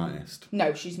smartest.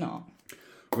 No, she's not.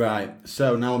 Right,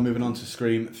 so now we're moving on to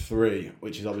Scream 3,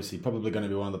 which is obviously probably going to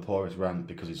be one of the poorest rant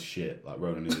because it's shit. Like,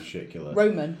 Ronan is a shit killer.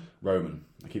 Roman.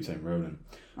 I keep saying Ronan.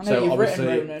 I know you've written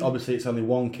Ronan. Obviously, it's only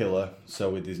one killer,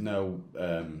 so there's no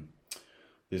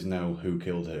who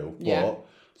killed who. Yeah. But,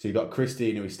 so you've got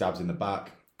Christine, who he stabs in the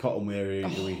back. Cotton Weary,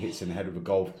 who he hits in the head with a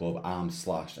golf club, arm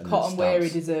slashed. And Cotton Weary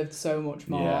deserved so much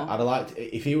more. Yeah, I'd have liked,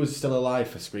 if he was still alive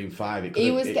for Scream 5, he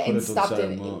was getting stabbed so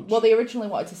in. much. Well, they originally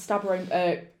wanted to stab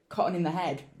her Cotton in the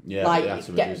head. Yeah, like, they had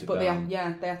to reduce it down.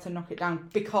 They had to knock it down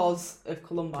because of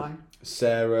Columbine.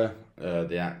 Sarah,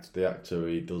 the actor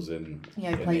he does in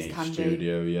he plays the Candy.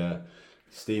 Studio, yeah.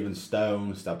 Stephen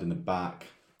Stone, stabbed in the back.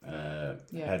 Head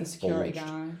the security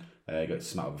bulged. guy. Got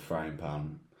smacked with a frying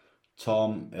pan.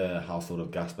 Tom, household of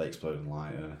gas by exploding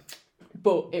lighter.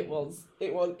 But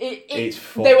it's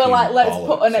fucking they were like, let's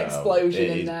put an bollocks, explosion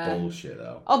though. in there. It is bullshit,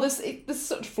 though. Oh, there's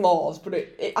such flaws, but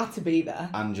it had to be there.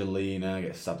 Angelina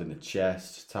gets stabbed in the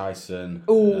chest. Tyson.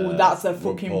 Ooh, that's a rug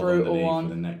fucking pulled brutal underneath one.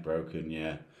 With the neck broken,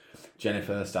 yeah.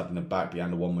 Jennifer stabbed in the back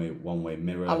behind a one-way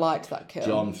mirror. I liked that kill.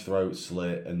 John throat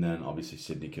slit, and then obviously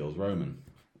Sydney kills Roman.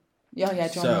 Yeah,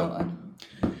 John Milton.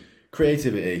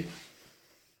 Creativity.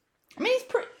 I mean,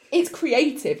 it's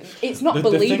creative. It's not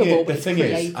believable, but it's creative.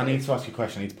 The thing is, I need to ask you a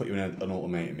question. I need to put you in an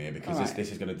ultimatum here because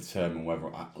this is going to determine whether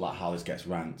how this gets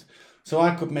ranked. So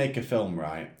I could make a film,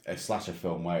 right? A slasher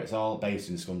film where it's all based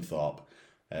in Scunthorpe.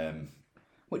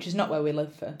 Which is not where we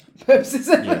live for purposes.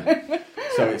 Yeah.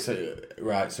 So it's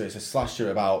a slasher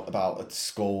about a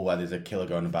school where there's a killer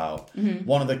going about. Mm-hmm.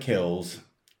 One of the kills,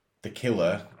 the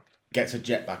killer gets a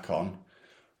jetpack on,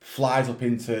 flies up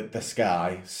into the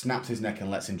sky, snaps his neck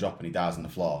and lets him drop, and he dies on the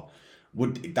floor.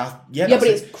 But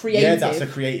it's creative. Yeah, that's a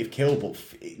creative kill, but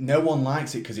no one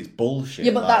likes it because it's bullshit.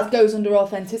 Yeah, but that goes under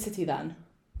authenticity then.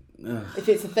 If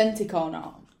it's authentic or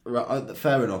not. Right,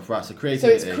 fair enough. Right, so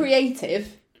creativity. So it's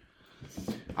creative.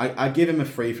 I give him a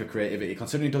 3 for creativity.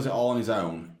 Considering he does it all on his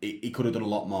own, he could have done a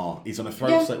lot more. He's on a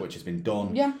throat slit, which has been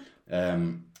done. Yeah.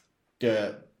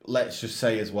 Let's just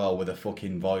say as well, with a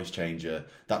fucking voice changer,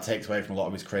 that takes away from a lot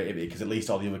of his creativity, because at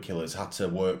least all the other killers had to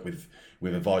work with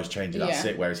a voice changer, that's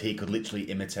it, whereas he could literally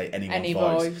imitate anyone's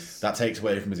voice. That takes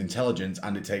away from his intelligence,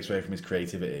 and it takes away from his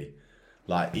creativity.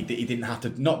 Like, he didn't have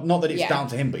to, not that it's down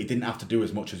to him, but he didn't have to do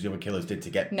as much as the other killers did to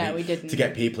get to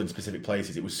get people in specific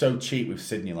places. It was so cheap with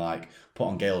Sydney, like, put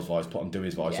on Gale's voice, put on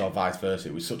Dewey's voice, or vice versa.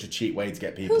 It was such a cheap way to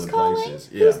get people in places.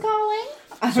 Who's calling?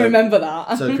 I remember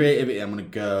that. So creativity, I'm going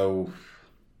to go...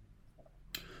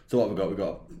 So what have we got? We've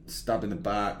got stabbed in the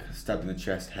back, stabbed in the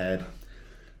chest, head,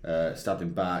 stabbed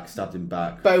in back,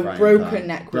 broken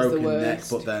neck was the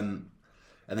worst. Neck, but then,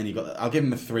 and then you got. I'll give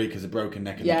him a 3 because the broken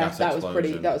neck and the gas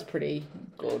explosion. That was pretty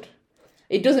good.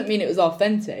 It doesn't mean it was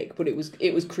authentic, but it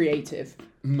was creative.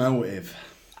 Motive.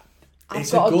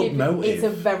 It's a good motive. It's a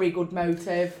very good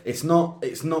motive. It's not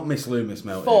Miss Loomis'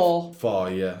 motive. 4,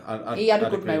 yeah. He had a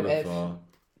good motive.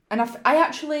 And I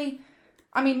actually,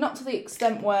 I mean, not to the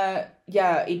extent where,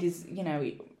 it is,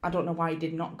 I don't know why he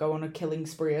did not go on a killing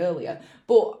spree earlier,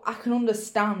 but I can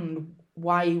understand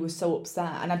why he was so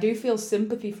upset, and I do feel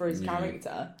sympathy for his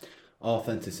character.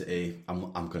 Authenticity,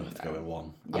 I'm going to have to go with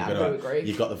 1. Yeah, I do agree.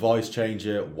 You've got the voice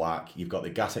changer, whack. You've got the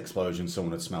gas explosion,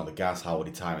 someone had smelled the gas, how would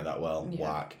he time it that well,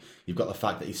 whack. You've got the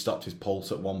fact that he stopped his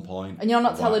pulse at one point. And you're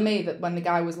not telling me that when the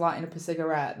guy was lighting up a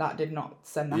cigarette, that did not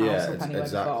send the house up anywhere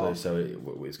exactly. before. So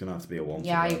it's going to have to be a 1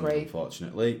 I Roman, agree.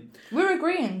 unfortunately. We're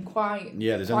agreeing quite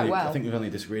well. I think we've only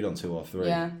disagreed on 2 or 3.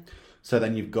 Yeah. So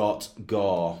then you've got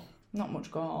gore. Not much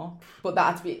gore. But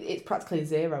it's practically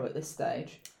 0 at this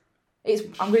stage.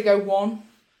 I'm going to go 1.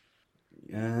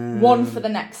 One for the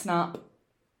neck snap,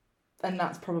 and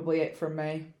that's probably it from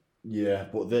me. Yeah,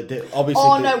 but obviously.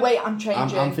 Oh no, wait, I'm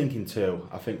changing. I'm thinking 2.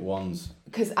 I think 1's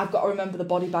because I've got to remember the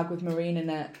body bag with Marine in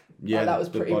it. Yeah, that was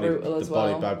pretty brutal as well.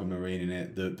 The body bag with Marine in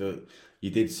it. You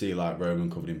did see like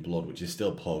Roman covered in blood, which is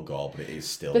still poor gore, but it is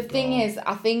still. The thing is,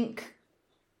 I think.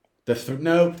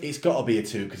 No, it's got to be a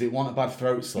 2 because it wasn't a bad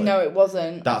throat slit. No, it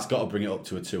wasn't. That's got to bring it up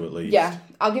to a 2 at least. Yeah,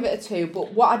 I'll give it a 2.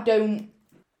 But what I don't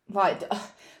like,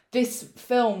 this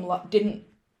film didn't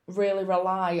really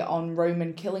rely on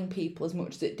Roman killing people as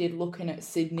much as it did looking at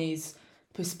Sydney's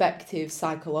perspective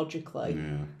psychologically.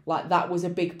 Yeah. Like that was a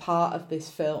big part of this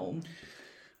film.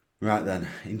 Right then,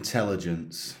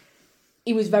 intelligence.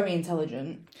 He was very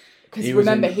intelligent because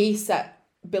remember he set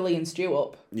Billy and Stu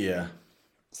up. Yeah.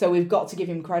 So we've got to give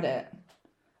him credit.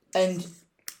 And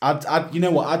you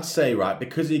know what I'd say, right?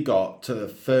 Because he got to the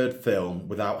 3rd film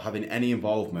without having any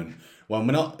involvement.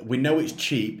 Well, we know it's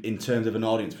cheap in terms of an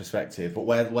audience perspective, but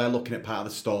we're looking at part of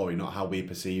the story, not how we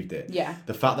perceived it. Yeah.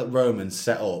 The fact that Roman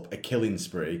set up a killing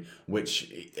spree,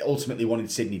 which ultimately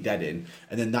wanted Sydney dead in,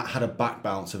 and then that had a back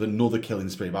bounce of another killing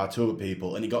spree by 2 other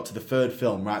people, and he got to the 3rd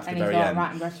film right to the very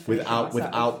end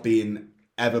without being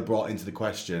ever brought into the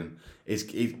question.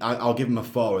 I'll give him a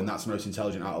 4, and that's the most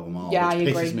intelligent out of them all. Yeah, which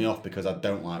I pisses agree. me off because I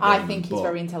don't like Roman. I think he's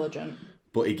very intelligent.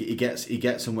 But he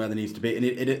gets somewhere there needs to be.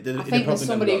 And I think there's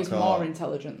somebody who's more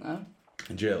intelligent though.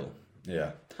 Jill,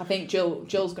 yeah. I think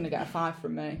Jill's going to get a 5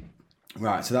 from me.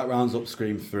 Right, so that rounds up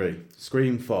Scream 3.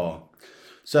 Scream 4.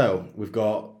 So we've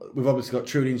obviously got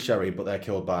Trudy and Sherry, but they're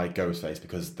killed by Ghostface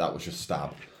because that was just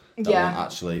stab.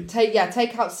 Actually. Take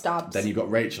out stabs. Then you've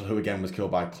got Rachel, who again was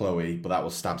killed by Chloe, but that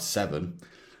was stab 7.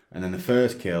 And then the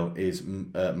first kill is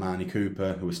Marnie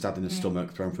Cooper, who was stabbed in the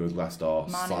stomach, thrown through a glass door,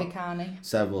 Marnie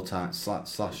several times,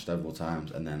 slashed several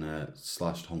times, and then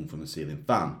slashed hung from the ceiling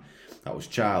fan. That was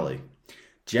Charlie.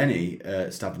 Jenny,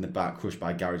 stabbed in the back, crushed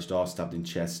by garage door, stabbed in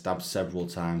chest, stabbed several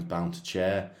times, bound to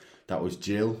chair. That was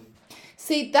Jill.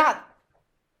 See, that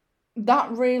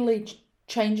really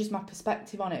changes my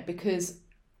perspective on it because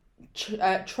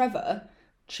Trevor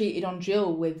cheated on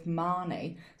Jill with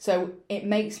Marnie, so it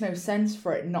makes no sense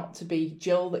for it not to be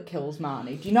Jill that kills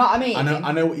Marnie. Do you know what I mean?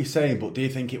 I know what you're saying, but do you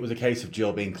think it was a case of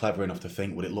Jill being clever enough to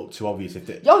think, would it look too obvious if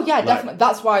it? Oh yeah, definitely.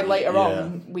 That's why later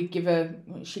on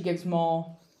she gives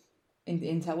more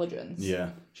intelligence. Yeah,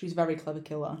 she's a very clever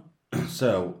killer.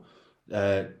 So,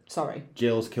 sorry.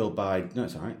 Jill's killed by no,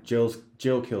 it's alright. Jill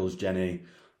kills Jenny.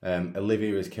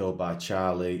 Olivia is killed by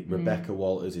Charlie. Rebecca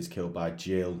Walters is killed by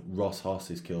Jill. Ross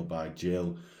Hoss is killed by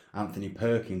Jill. Anthony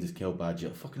Perkins is killed by Jill.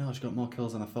 Fucking hell, she got more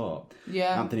kills than I thought.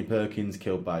 Yeah. Anthony Perkins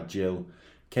killed by Jill.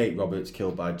 Kate Roberts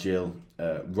killed by Jill.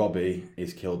 Robbie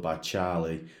is killed by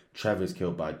Charlie. Trevor's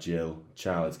killed by Jill.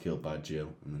 Charlie's killed by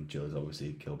Jill. And then Jill is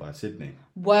obviously killed by Sydney.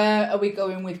 Where are we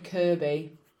going with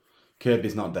Kirby?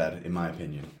 Kirby's not dead, in my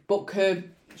opinion. But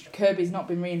Kirby's not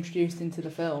been reintroduced into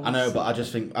the film. I know, but I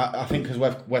just think I think because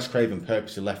Wes Craven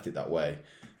purposely left it that way.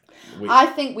 I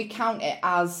think we count it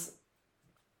as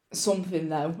something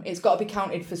though. It's got to be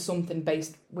counted for something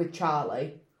based with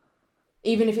Charlie,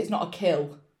 even if it's not a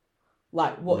kill,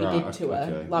 like what he did to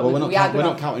her. Like well, we're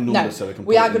not counting numbers, so we can.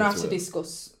 We are going to have to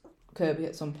discuss Kirby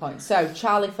at some point. So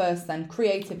Charlie first, then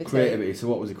creativity. So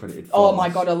what was he credited for? Oh my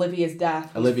god, Olivia's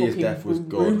death. Olivia's death was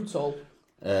brutal.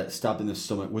 Stabbed in the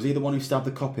stomach. Was he the one who stabbed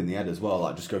the cop in the head as well?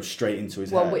 Like just go straight into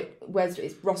his head? Well,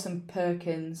 it's Ross and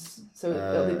Perkins, so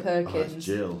it'll be Perkins. It's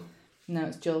Jill. No,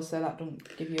 it's Jill, so that don't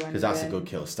give you anything. Because that's a good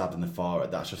kill. Stabbed in the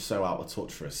forehead. That's just so out of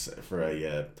touch for a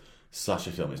slasher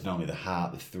film. It's normally the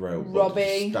heart, the throat.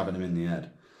 Robbie. Stabbing him in the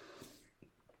head.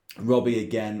 Robbie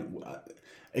again.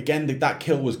 Again, that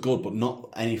kill was good, but not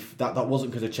any. That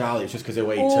wasn't because of Charlie. It's just because of the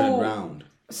way he turned around.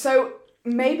 So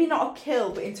maybe not a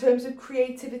kill, but in terms of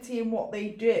creativity and what they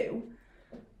do,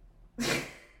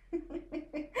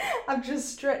 I've just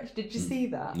stretched. Did you see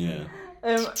that? Yeah.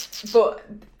 But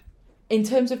in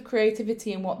terms of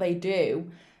creativity and what they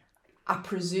do, I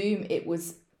presume it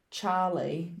was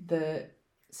Charlie that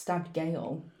stabbed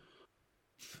Gail.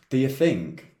 Do you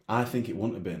think? I think it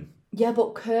wouldn't have been. Yeah,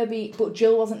 but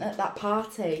Jill wasn't at that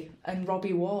party, and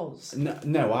Robbie was.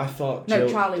 No, I thought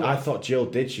Charlie was. I thought Jill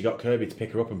did. She got Kirby to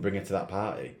pick her up and bring her to that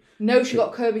party. No, she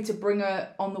got Kirby to bring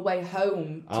her on the way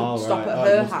home to stop at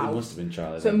her house. It must have been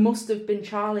Charlie. So it must have been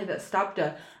Charlie that stabbed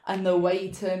her, and the way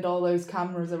he turned all those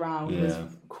cameras around was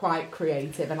quite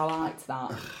creative, and I liked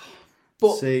that.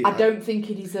 But see, I don't think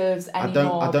he deserves any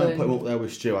more. I don't put him up there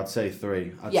with Stu. I'd say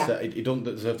 3. I'd say he doesn't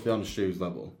deserve to be on Stu's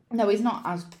level. No, he's not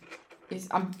as.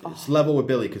 It's level with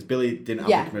Billy because Billy didn't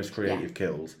have the most creative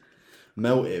kills.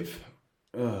 Motive,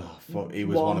 He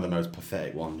was one of the most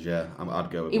pathetic ones. Yeah, I'd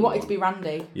go with. He wanted to be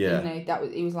Randy. Yeah.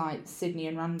 Didn't he? He was like Sydney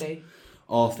and Randy.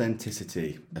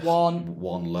 Authenticity. 1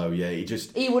 low. Yeah,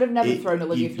 he would have never thrown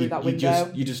Olivia through that window.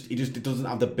 He just doesn't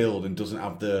have the build and doesn't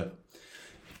have the.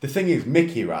 The thing is,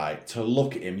 Mickey, right? To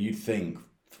look at him, you'd think,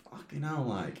 fucking hell,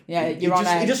 like. Yeah, he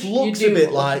just looks a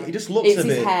bit like. He just looks a bit.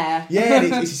 It's his hair. Yeah,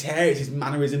 it's his hair. It's his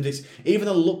mannerisms. It's even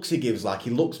the looks he gives. Like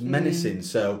he looks menacing.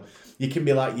 So you can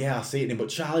be like, yeah, I see it in him. But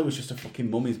Charlie was just a fucking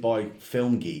mummy's boy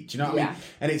film geek. Do you know what I mean?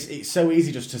 And it's so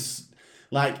easy just to.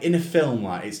 Like in a film,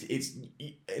 like it's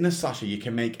in a slasher, you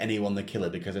can make anyone the killer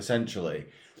because essentially,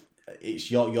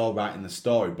 it's you're writing the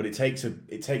story. But it takes a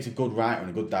good writer and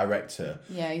a good director.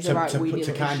 Yeah, he's a right weedy to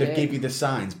little kind shit. of give you the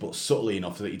signs, but subtly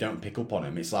enough so that you don't pick up on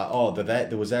them. It's like, oh, they're there.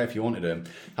 There was there if you wanted them.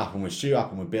 Happened with Stu.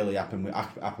 Happened with Billy. Happened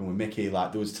with Mickey.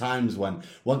 Like there was times when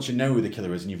once you know who the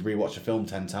killer is and you've rewatched a film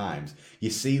 10 times,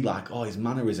 you see like, oh, his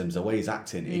mannerisms, the way he's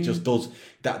acting, it just does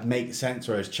that make sense.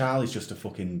 Whereas Charlie's just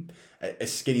a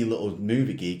skinny little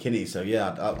movie geek, isn't he? So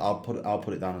yeah, I'll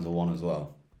put it down as a 1 as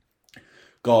well.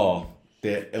 Gore,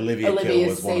 the Olivia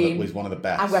kill was one of the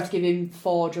best. I'm going to have to give him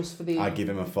 4 just for the. I give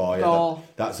him a 4. Yeah, gore.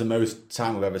 That's the most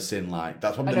time we've ever seen. Like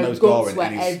that's probably I the know most gore guts in were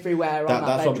any. everywhere on that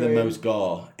That's probably the bedroom. most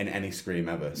gore in any Scream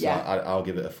ever. So Yeah. I'll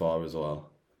give it a 4 as well.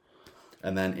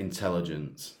 And then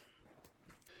intelligence.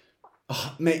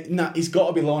 Oh, mate, no, he's got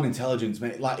to be low on intelligence,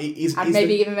 mate. Like I'd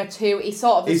maybe give him a 2. He's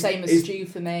sort of the same as Stu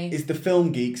for me. It's the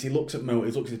film geeks. He looks at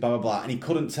movies, looks at blah blah blah, and he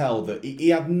couldn't tell that he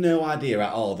had no idea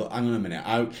at all that. Hang on a minute,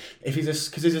 if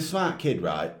because he's a smart kid,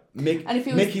 right?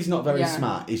 Mickey's not very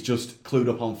smart. He's just clued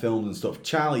up on films and stuff.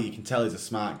 Charlie, you can tell he's a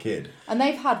smart kid. And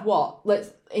they've had what?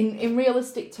 In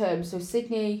realistic terms. So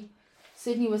Sydney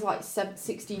was like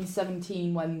 16,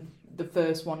 17 when the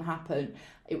first one happened.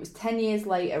 It was 10 years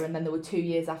later, and then there were 2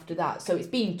 years after that. So it's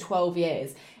been 12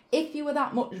 years. If you were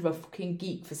that much of a fucking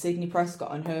geek for Sydney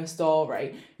Prescott and her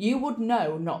story, you would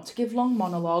know not to give long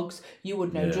monologues. You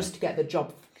would know just to get the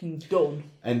job fucking done.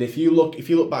 And if you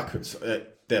look back at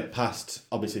the past,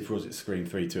 obviously for us it's Scream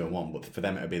 3, 2 and 1, but for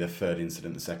them it would be the third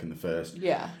incident, the second, the first.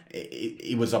 Yeah.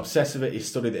 He was obsessed with it. He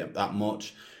studied it that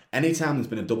much. Anytime there's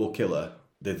been a double killer,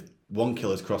 the one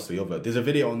killer's crossed the other. There's a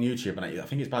video on YouTube, and I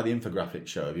think it's by the Infographic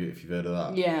Show, if you've heard of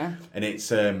that. Yeah. And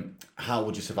it's How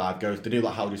Would You Survive Ghosts. They do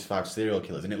like How Would You Survive Serial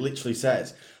Killers, and it literally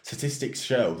says statistics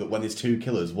show that when there's 2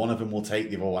 killers, one of them will take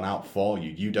the other one out for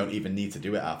you. You don't even need to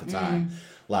do it half the time.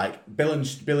 Like Billy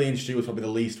and Stu was probably the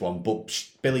least one, but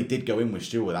Billy did go in with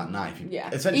Stu with that knife. Yeah.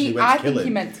 Essentially, I think he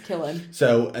meant to kill him.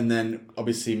 So, and then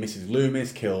obviously Mrs.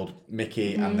 Loomis killed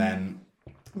Mickey, and then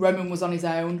Roman was on his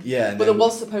own. Yeah. But there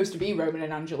was supposed to be Roman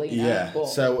and Angelina. Yeah. But...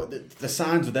 So the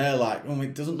signs were there, like,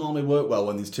 it doesn't normally work well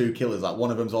when there's 2 killers. Like,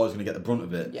 one of them's always going to get the brunt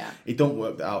of it. Yeah. It don't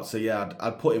work that out. So, yeah,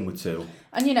 I'd put him with 2.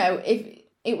 And, if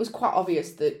it was quite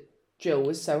obvious that Jill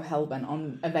was so hellbent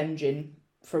on avenging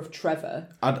for Trevor.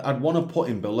 I'd want to put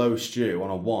him below Stu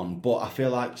on a 1, but I feel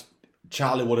like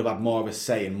Charlie would have had more of a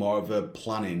say and more of a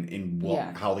planning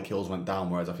in how the kills went down,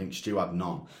 whereas I think Stu had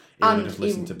none. He would have just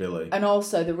listened to Billy. And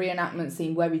also the reenactment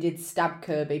scene where he did stab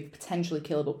Kirby, potentially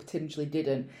killed but potentially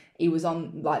didn't. He was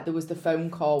on, there was the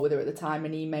phone call with her at the time,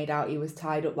 and he made out he was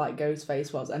tied up like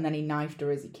Ghostface was, and then he knifed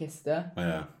her as he kissed her.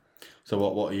 Yeah. So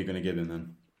what are you going to give him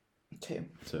then? 2.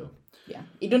 2. Yeah.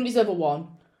 He doesn't deserve a 1,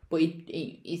 but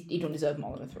he doesn't deserve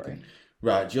more than a 3.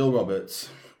 Right, Jill Roberts,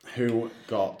 who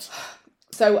got...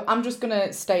 So I'm just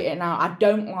gonna state it now. I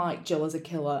don't like Jill as a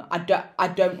killer. I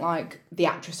don't like the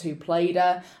actress who played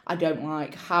her. I don't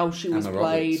like how she was Emma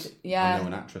played. Roberts. Yeah, I know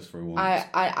an actress for a once.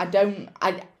 I don't.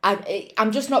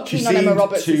 I'm just not keen on Emma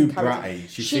Roberts as a character.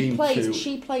 Bratty.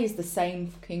 She plays the same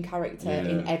fucking character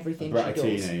in everything a she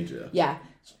does. Teenager. Yeah.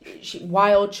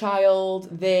 Wild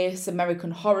Child, this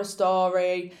American Horror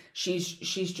Story. She's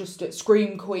just at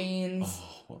Scream Queens.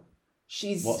 Oh,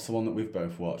 She's what's the one that we've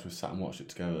both watched? We sat and watched it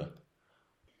together.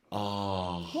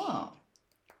 Oh. What?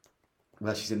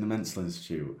 Where she's in the mental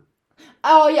institute.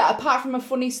 Oh yeah, apart from A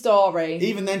Funny Story.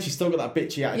 Even then, she's still got that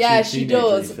bitchy attitude. Yeah, she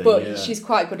does, thing, but she's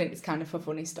quite good in It's Kind of a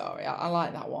Funny Story. I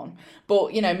like that one.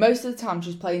 But, most of the time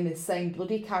she's playing this same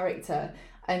bloody character,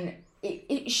 and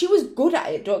she was good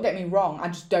at it, don't get me wrong. I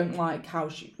just don't like how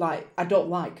I don't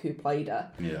like who played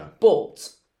her. Yeah. But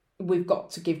we've got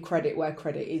to give credit where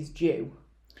credit is due.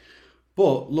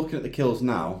 But looking at the kills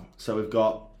now, so we've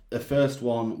got... The first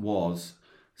one was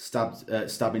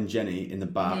stabbing Jenny in the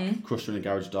back, crushed her in a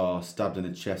garage door, stabbed in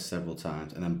the chest several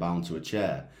times, and then bound to a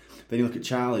chair. Then you look at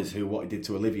Charlie's, what he did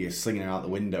to Olivia, slinging her out the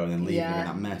window and then leaving her in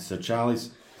that mess. So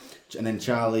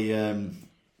Charlie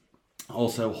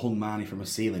also hung Marnie from a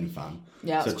ceiling fan.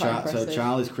 Yeah, that's quite impressive. So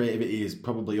Charlie's creativity is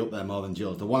probably up there more than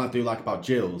Jill's. The one I do like about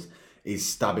Jill's is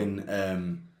stabbing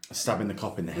stabbing the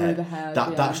cop in the Through head. the head,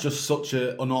 That's just such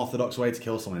an unorthodox way to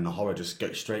kill someone in a horror. Just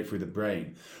go straight through the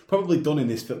brain. Probably done in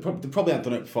this film. Probably hadn't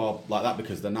done it before like that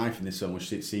because the knife in this film was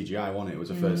CGI, wasn't it? It was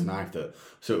the first knife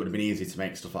so it would have been easy to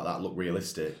make stuff like that look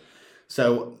realistic.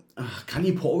 So, can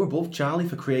you put her above Charlie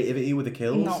for creativity with the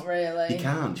kills? Not really. You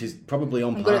can't. She's probably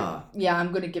on par.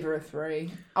 I'm going to give her a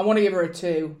 3. I want to give her a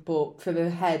 2, but for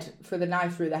the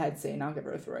knife through the head scene, I'll give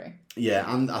her a 3.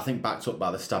 Yeah, and I think backed up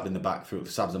by the stab in the back through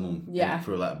stabs her mum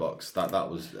through a letterbox. That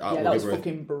was that was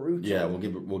fucking brutal. Yeah,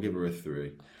 we'll give her a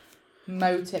 3.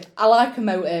 Motive. I like a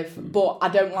motive, but I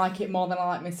don't like it more than I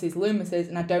like Mrs. Loomis's,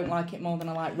 and I don't like it more than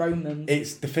I like Roman's.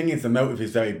 It's the thing is the motive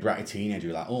is very bratty teenager.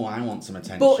 You're like, oh, I want some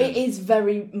attention. But it is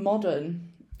very modern.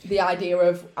 The idea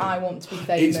of I want to be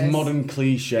famous. It's modern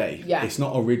cliche. Yeah. It's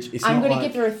not original. I'm going to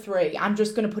give her a 3. I'm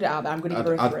just going to put it out there. I'm going to give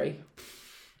her a 3.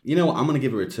 You know what? I'm going to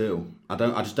give her a 2. I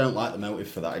just don't like the motive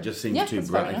for that. It just seems too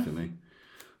bratty for me.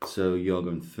 So you're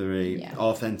going 3. Yeah.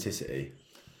 Authenticity.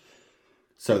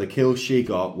 So the kills she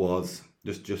got was,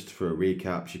 just for a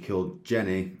recap, she killed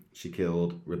Jenny, she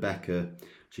killed Rebecca,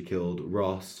 she killed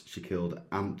Ross, she killed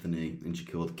Anthony, and she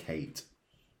killed Kate.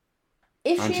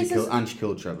 And she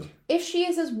killed Trevor. If she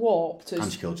is as warped as...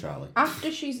 And she killed Charlie.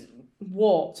 After she's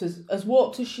warped, as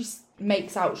warped as she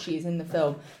makes out she is in the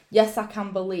film, yes, I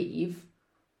can believe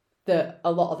that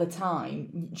a lot of the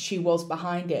time she was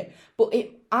behind it. But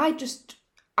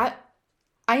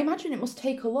I imagine it must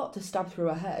take a lot to stab through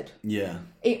her head. Yeah.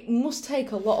 It must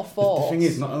take a lot of force. The thing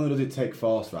is, not only does it take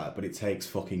force, right, but it takes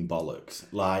fucking bollocks.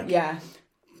 I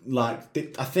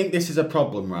think this is a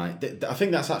problem, right? I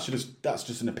think that's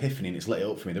just an epiphany and it's lit it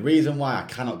up for me. The reason why I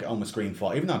cannot get on the Scream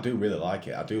 4, even though I do really like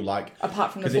it,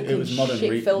 apart from the fucking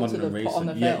shit filter they've put on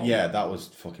the film. Yeah, that was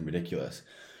fucking ridiculous.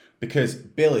 Because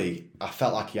Billy, I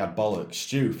felt like he had bollocks.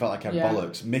 Stu felt like he had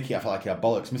bollocks. Mickey, I felt like he had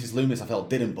bollocks. Mrs. Loomis, I felt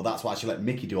didn't, but that's why she let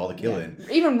Mickey do all the killing.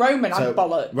 Yeah. Even Roman had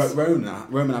bollocks.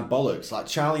 Roman had bollocks. Like,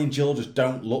 Charlie and Jill just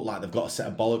don't look like they've got a set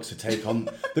of bollocks to take on.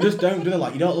 They just don't, do they?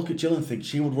 Like, you don't look at Jill and think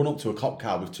she would run up to a cop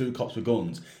car with 2 cops with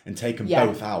guns and take them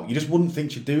both out. You just wouldn't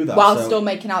think she'd do that. While still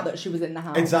making out that she was in the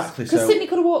house. Exactly. Because Sydney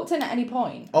could have walked in at any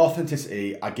point.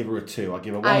 Authenticity, I give her a 2. I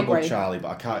give her 1 above Charlie,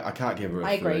 but I can't give her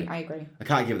a 3. I agree. I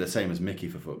can't give her the same as Mickey,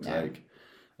 for fuck's sake.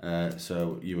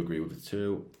 So you agree with the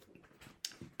 2.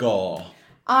 Gore.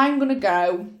 I'm gonna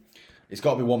go. It's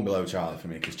got to be 1 below Charlie for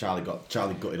me because Charlie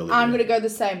gutted Olivia. I'm gonna go the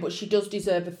same, but she does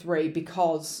deserve a 3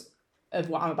 because of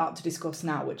what I'm about to discuss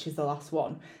now, which is the last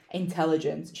one.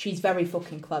 Intelligence. She's very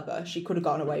fucking clever. She could have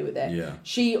gotten away with it. Yeah.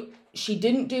 She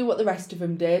didn't do what the rest of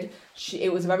them did.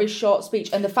 It was a very short speech,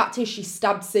 and the fact is, she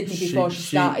stabbed Sydney before she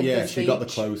started the speech. Yeah, she got the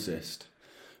closest.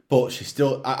 But she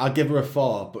still, I give her a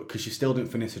 4, but because she still didn't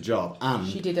finish her job, and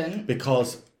she didn't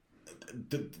because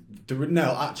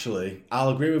no, actually, I'll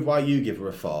agree with why you give her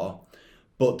a 4,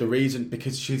 but the reason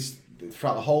because she's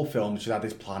throughout the whole film she's had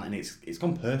this plan and it's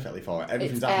gone perfectly for her.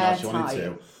 Everything's happened as she wanted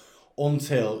to,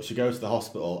 until she goes to the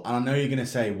hospital. And I know you're gonna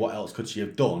say what else could she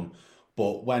have done.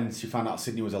 But when she found out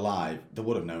Sydney was alive, they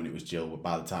would have known it was Jill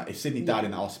by the time. If Sydney died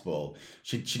in the hospital,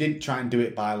 she didn't try and do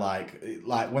it by like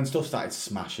when stuff started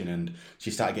smashing and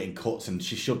she started getting cuts and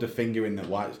she shoved her finger in the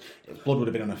white blood would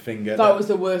have been on her finger. That was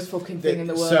the worst fucking thing in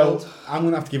the world. So I'm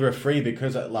gonna have to give her a 3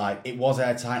 because it was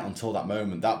airtight until that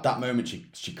moment. That moment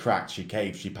she cracked, she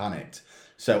caved, she panicked.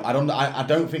 So I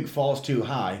don't think 4's too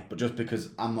high, but just because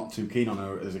I'm not too keen on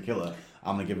her as a killer,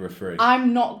 I'm going to give her a 3.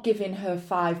 I'm not giving her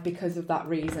 5 because of that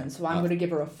reason, so I'm going to give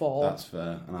her a 4. That's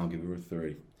fair, and I'll give her a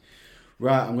 3.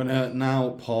 Right, I'm going to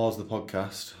now pause the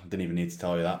podcast. I didn't even need to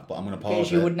tell you that, but I'm going to pause it.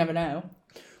 Because you would never know.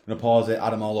 I'm going to pause it,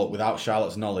 add them all up without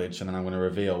Charlotte's knowledge, and then I'm going to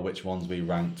reveal which ones we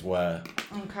ranked where.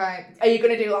 Okay. Are you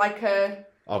going to do like a...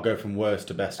 I'll go from worst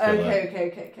to best killer.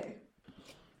 Okay.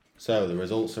 So, the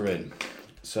results are in.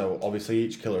 So, obviously,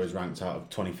 each killer is ranked out of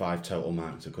 25 total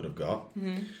marks it could have got.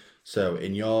 Mm-hmm. So,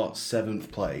 in your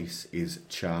 7th place is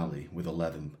Charlie with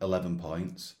 11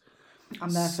 points.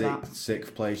 I'm there for that.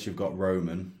 6th place, you've got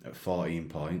Roman at 14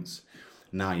 points.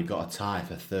 Now you've got a tie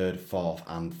for 3rd, 4th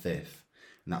and 5th.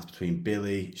 And that's between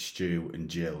Billy, Stu and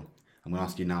Jill. I'm going to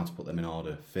ask you now to put them in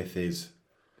order. 5th is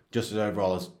just as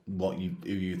overall as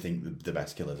who you think the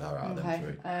best killers are out of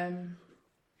them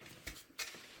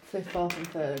 3. 5th, 4th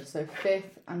and 3rd. So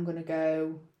 5th, I'm going to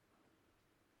go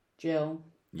Jill.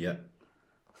 Yep.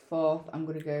 4th, I'm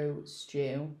going to go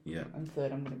Stu. Yeah. And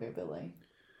 3rd, I'm going to go Billy.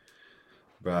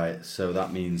 Right, so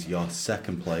that means your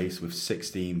 2nd place with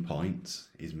 16 points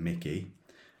is Mickey.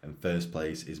 And 1st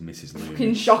place is Mrs. Loomis.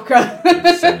 Fucking shocker.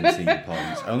 With 17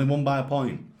 points. Only won by a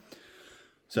point.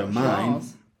 So mine,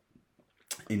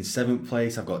 in 7th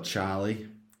place, I've got Charlie.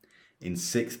 In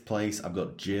 6th place, I've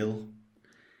got Jill.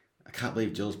 I can't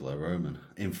believe Jill's below Roman.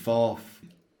 In 4th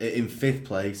In 5th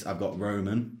place, I've got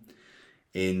Roman.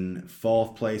 In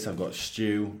 4th place, I've got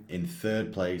Stu. In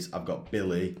 3rd place, I've got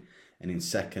Billy. And in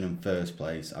 2nd and 1st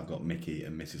place, I've got Mickey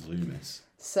and Mrs. Loomis.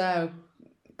 So,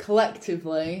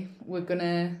 collectively, we're going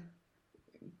to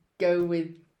go with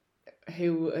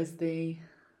who as the...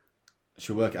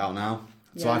 Should we work it out now?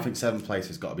 So Yeah. I think 7th place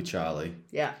has got to be Charlie.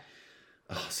 Yeah.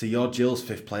 Oh, see, your Jill's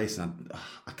 5th place, and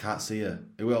I can't see her.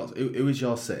 Who is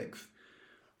your 6th?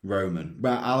 Roman.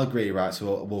 Right, I'll agree, right,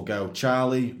 so we'll go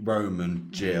Charlie, Roman,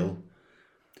 Jill.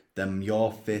 Then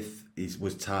your 5th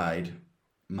was tied.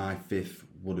 My 5th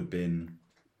would have been...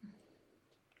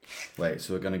 Wait,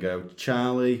 so we're going to go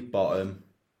Charlie, bottom.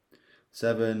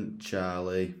 7,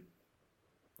 Charlie.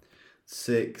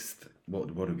 6th, what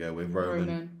do we go with?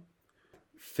 Roman.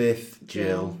 5th,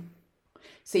 Jill.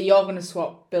 So you're going to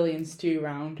swap Billy and Stu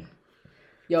round.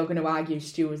 You're going to argue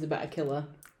Stu was the better killer.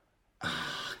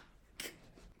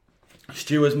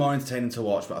 Stu was more entertaining to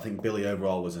watch, but I think Billy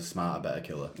overall was a smarter, better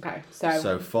killer. Okay,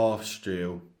 so 4th,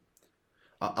 Stu.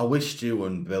 I wish Stu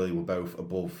and Billy were both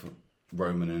above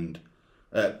Roman and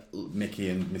Mickey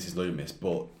and Mrs. Loomis,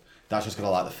 but that's just because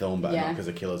I like the film better, not because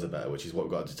the killers are better, which is what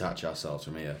we've got to detach ourselves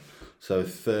from here. So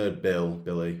 3rd,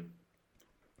 Billy.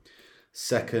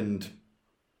 2nd,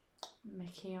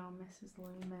 Mickey or Mrs.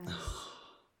 Loomis.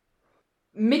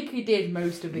 Mickey did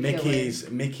most of the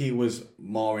killing. Mickey was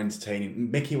more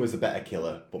entertaining. Mickey was the better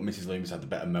killer, but Mrs. Loomis had the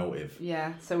better motive.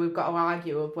 Yeah, so we've got to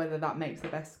argue of whether that makes the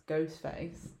best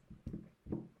Ghostface.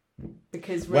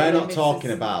 Because really we are not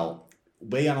talking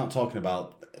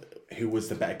about who was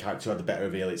the better character, who had the better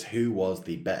reveal. It's who was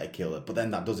the better killer. But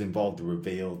then that does involve the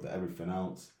reveal of everything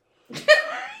else.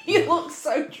 You look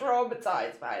so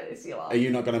traumatised by this, you Are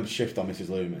you not going to shift on Mrs.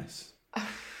 Loomis?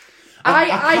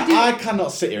 I I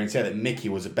cannot sit here and say that Mickey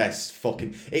was the best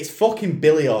fucking... It's fucking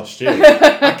Billy or Stu.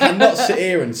 I cannot sit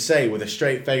here and say with a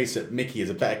straight face that Mickey is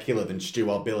a better killer than Stu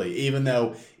or Billy, even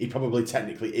though he probably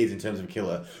technically is in terms of a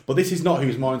killer. But this is not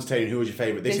who's more entertaining, who was your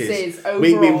favourite. This is overall.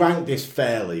 We ranked this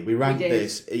fairly. We ranked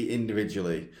this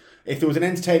individually. If there was an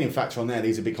entertaining factor on there,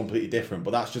 these would be completely different.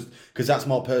 But that's just... Because that's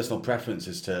more personal preference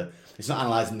as to... It's not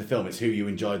analysing the film, it's who you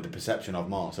enjoyed the perception of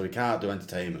more. So we can't do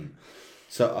entertainment.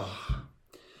 So...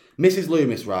 Mrs.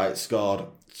 Loomis, right, scored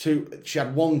 2. She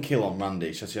had 1 kill on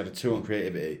Randy, so she had a 2 on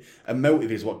creativity. A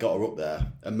motive is what got her up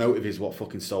there. A motive is what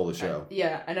fucking stole the show.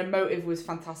 Yeah, and her motive was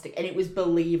fantastic, and it was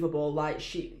believable. Like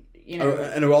she, you know,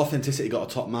 and her authenticity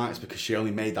got a top marks because she only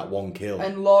made that 1 kill.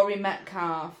 And Laurie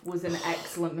Metcalf was an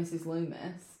excellent Mrs.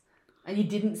 Loomis, and you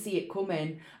didn't see it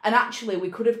coming. And actually, we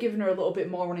could have given her a little bit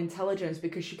more on intelligence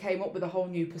because she came up with a whole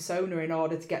new persona in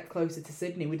order to get closer to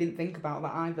Sydney. We didn't think about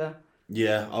that either.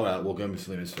 Yeah, all right, we'll go Mrs.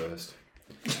 Loomis first.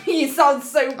 You sound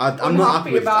so I'm not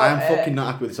happy with. about I'm fucking not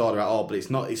happy with this order at all. But it's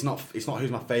not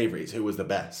who's my favourite. It's who was the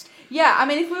best. Yeah, I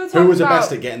mean, if we were talking who was the about...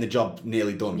 best at getting the job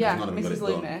nearly done. Yeah, none of them got Mrs. it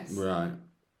done. Loomis. Right.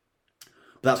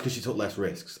 But that's because she took less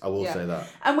risks. I will say that.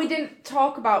 And we didn't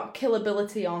talk about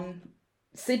killability on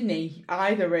Sydney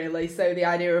either, really. So the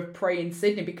idea of preying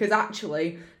Sydney, because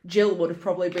actually Jill would have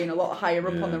probably been a lot higher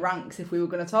up on the ranks if we were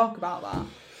going to talk about that.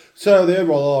 So the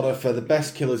overall order for the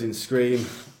best killers in Scream,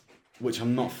 which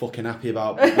I'm not fucking happy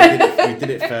about, but we did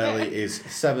it fairly, is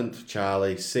 7th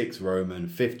Charlie, 6th Roman,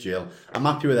 5th Jill. I'm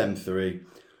happy with them 3.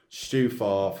 Stu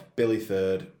 4th, Billy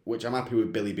 3rd, which I'm happy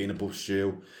with Billy being above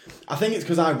Stu. I think it's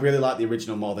because I really like the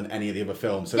original more than any of the other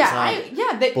films. So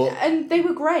and they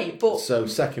were great, but... So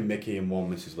 2nd Mickey and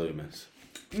 1 Mrs. Loomis.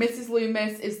 Mrs.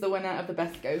 Loomis is the winner of the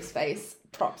best Ghostface.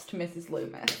 Props to Mrs.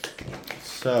 Loomis.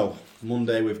 So,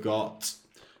 Monday we've got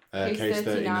Case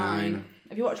 39.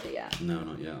 Have you watched it yet? No,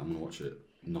 not yet. I'm going to watch it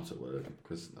not at work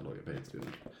because I don't get paid to do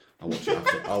that. I'll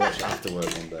watch it after work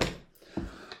one day.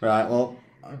 Right, well,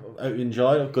 I hope you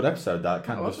enjoyed. A good episode, that.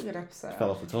 Kind of just a good episode.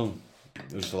 Fell off the tongue.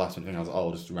 It was just the last one thing. I was like,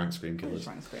 I'll just rank Scream Killers.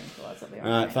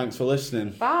 Alright, Thanks for listening.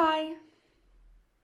 Bye.